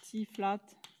 T flat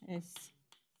S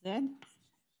Z.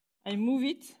 I move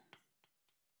it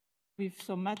with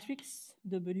some matrix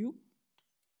W,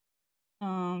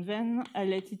 and then I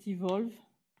let it evolve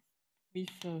with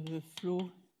the flow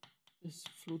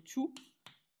 2,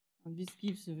 and this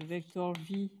gives the vector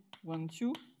V1,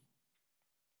 2,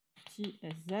 T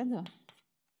S Z.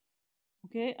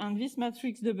 Okay, and this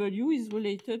matrix W is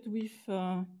related with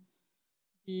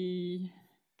the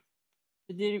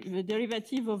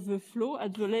derivative of the flow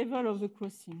at the level of the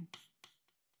crossing,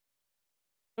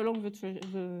 along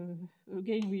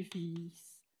again with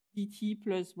this dt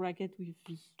plus bracket with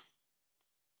v.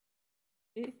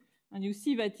 Okay, and you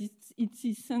see that it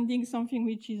is sending something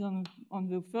which is on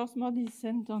the first mode is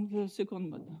sent on the second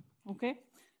mode. Okay,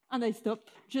 and I stop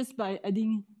just by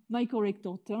adding my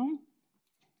corrector term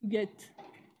to get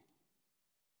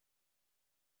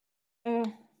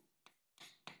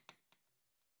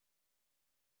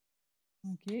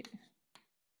okay.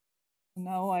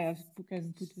 Now I have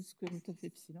can put the square root of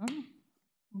epsilon.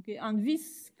 Okay, and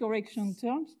this correction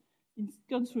terms is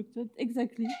constructed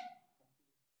exactly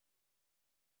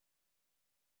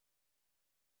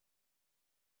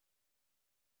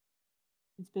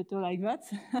it's better like that.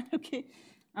 Okay,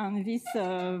 and this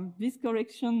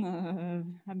correction,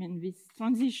 this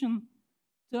transition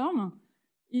term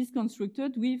is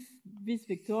constructed with these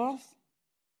vectors,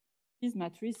 these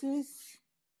matrices.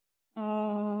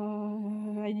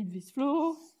 I need this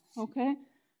flow, okay?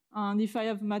 And if I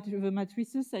have the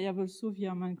matrices, I have also the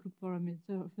Herman and Kluk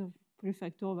parameter, the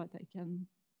prefactor that I can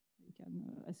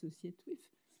associate with.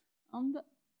 And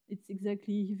it's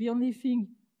exactly the only thing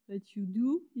that you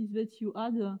do is that you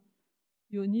add,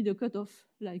 you need a cutoff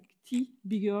like t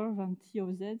bigger than t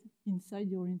of z inside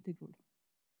your integral.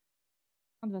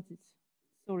 And that's it.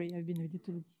 Sorry, I've been a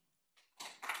little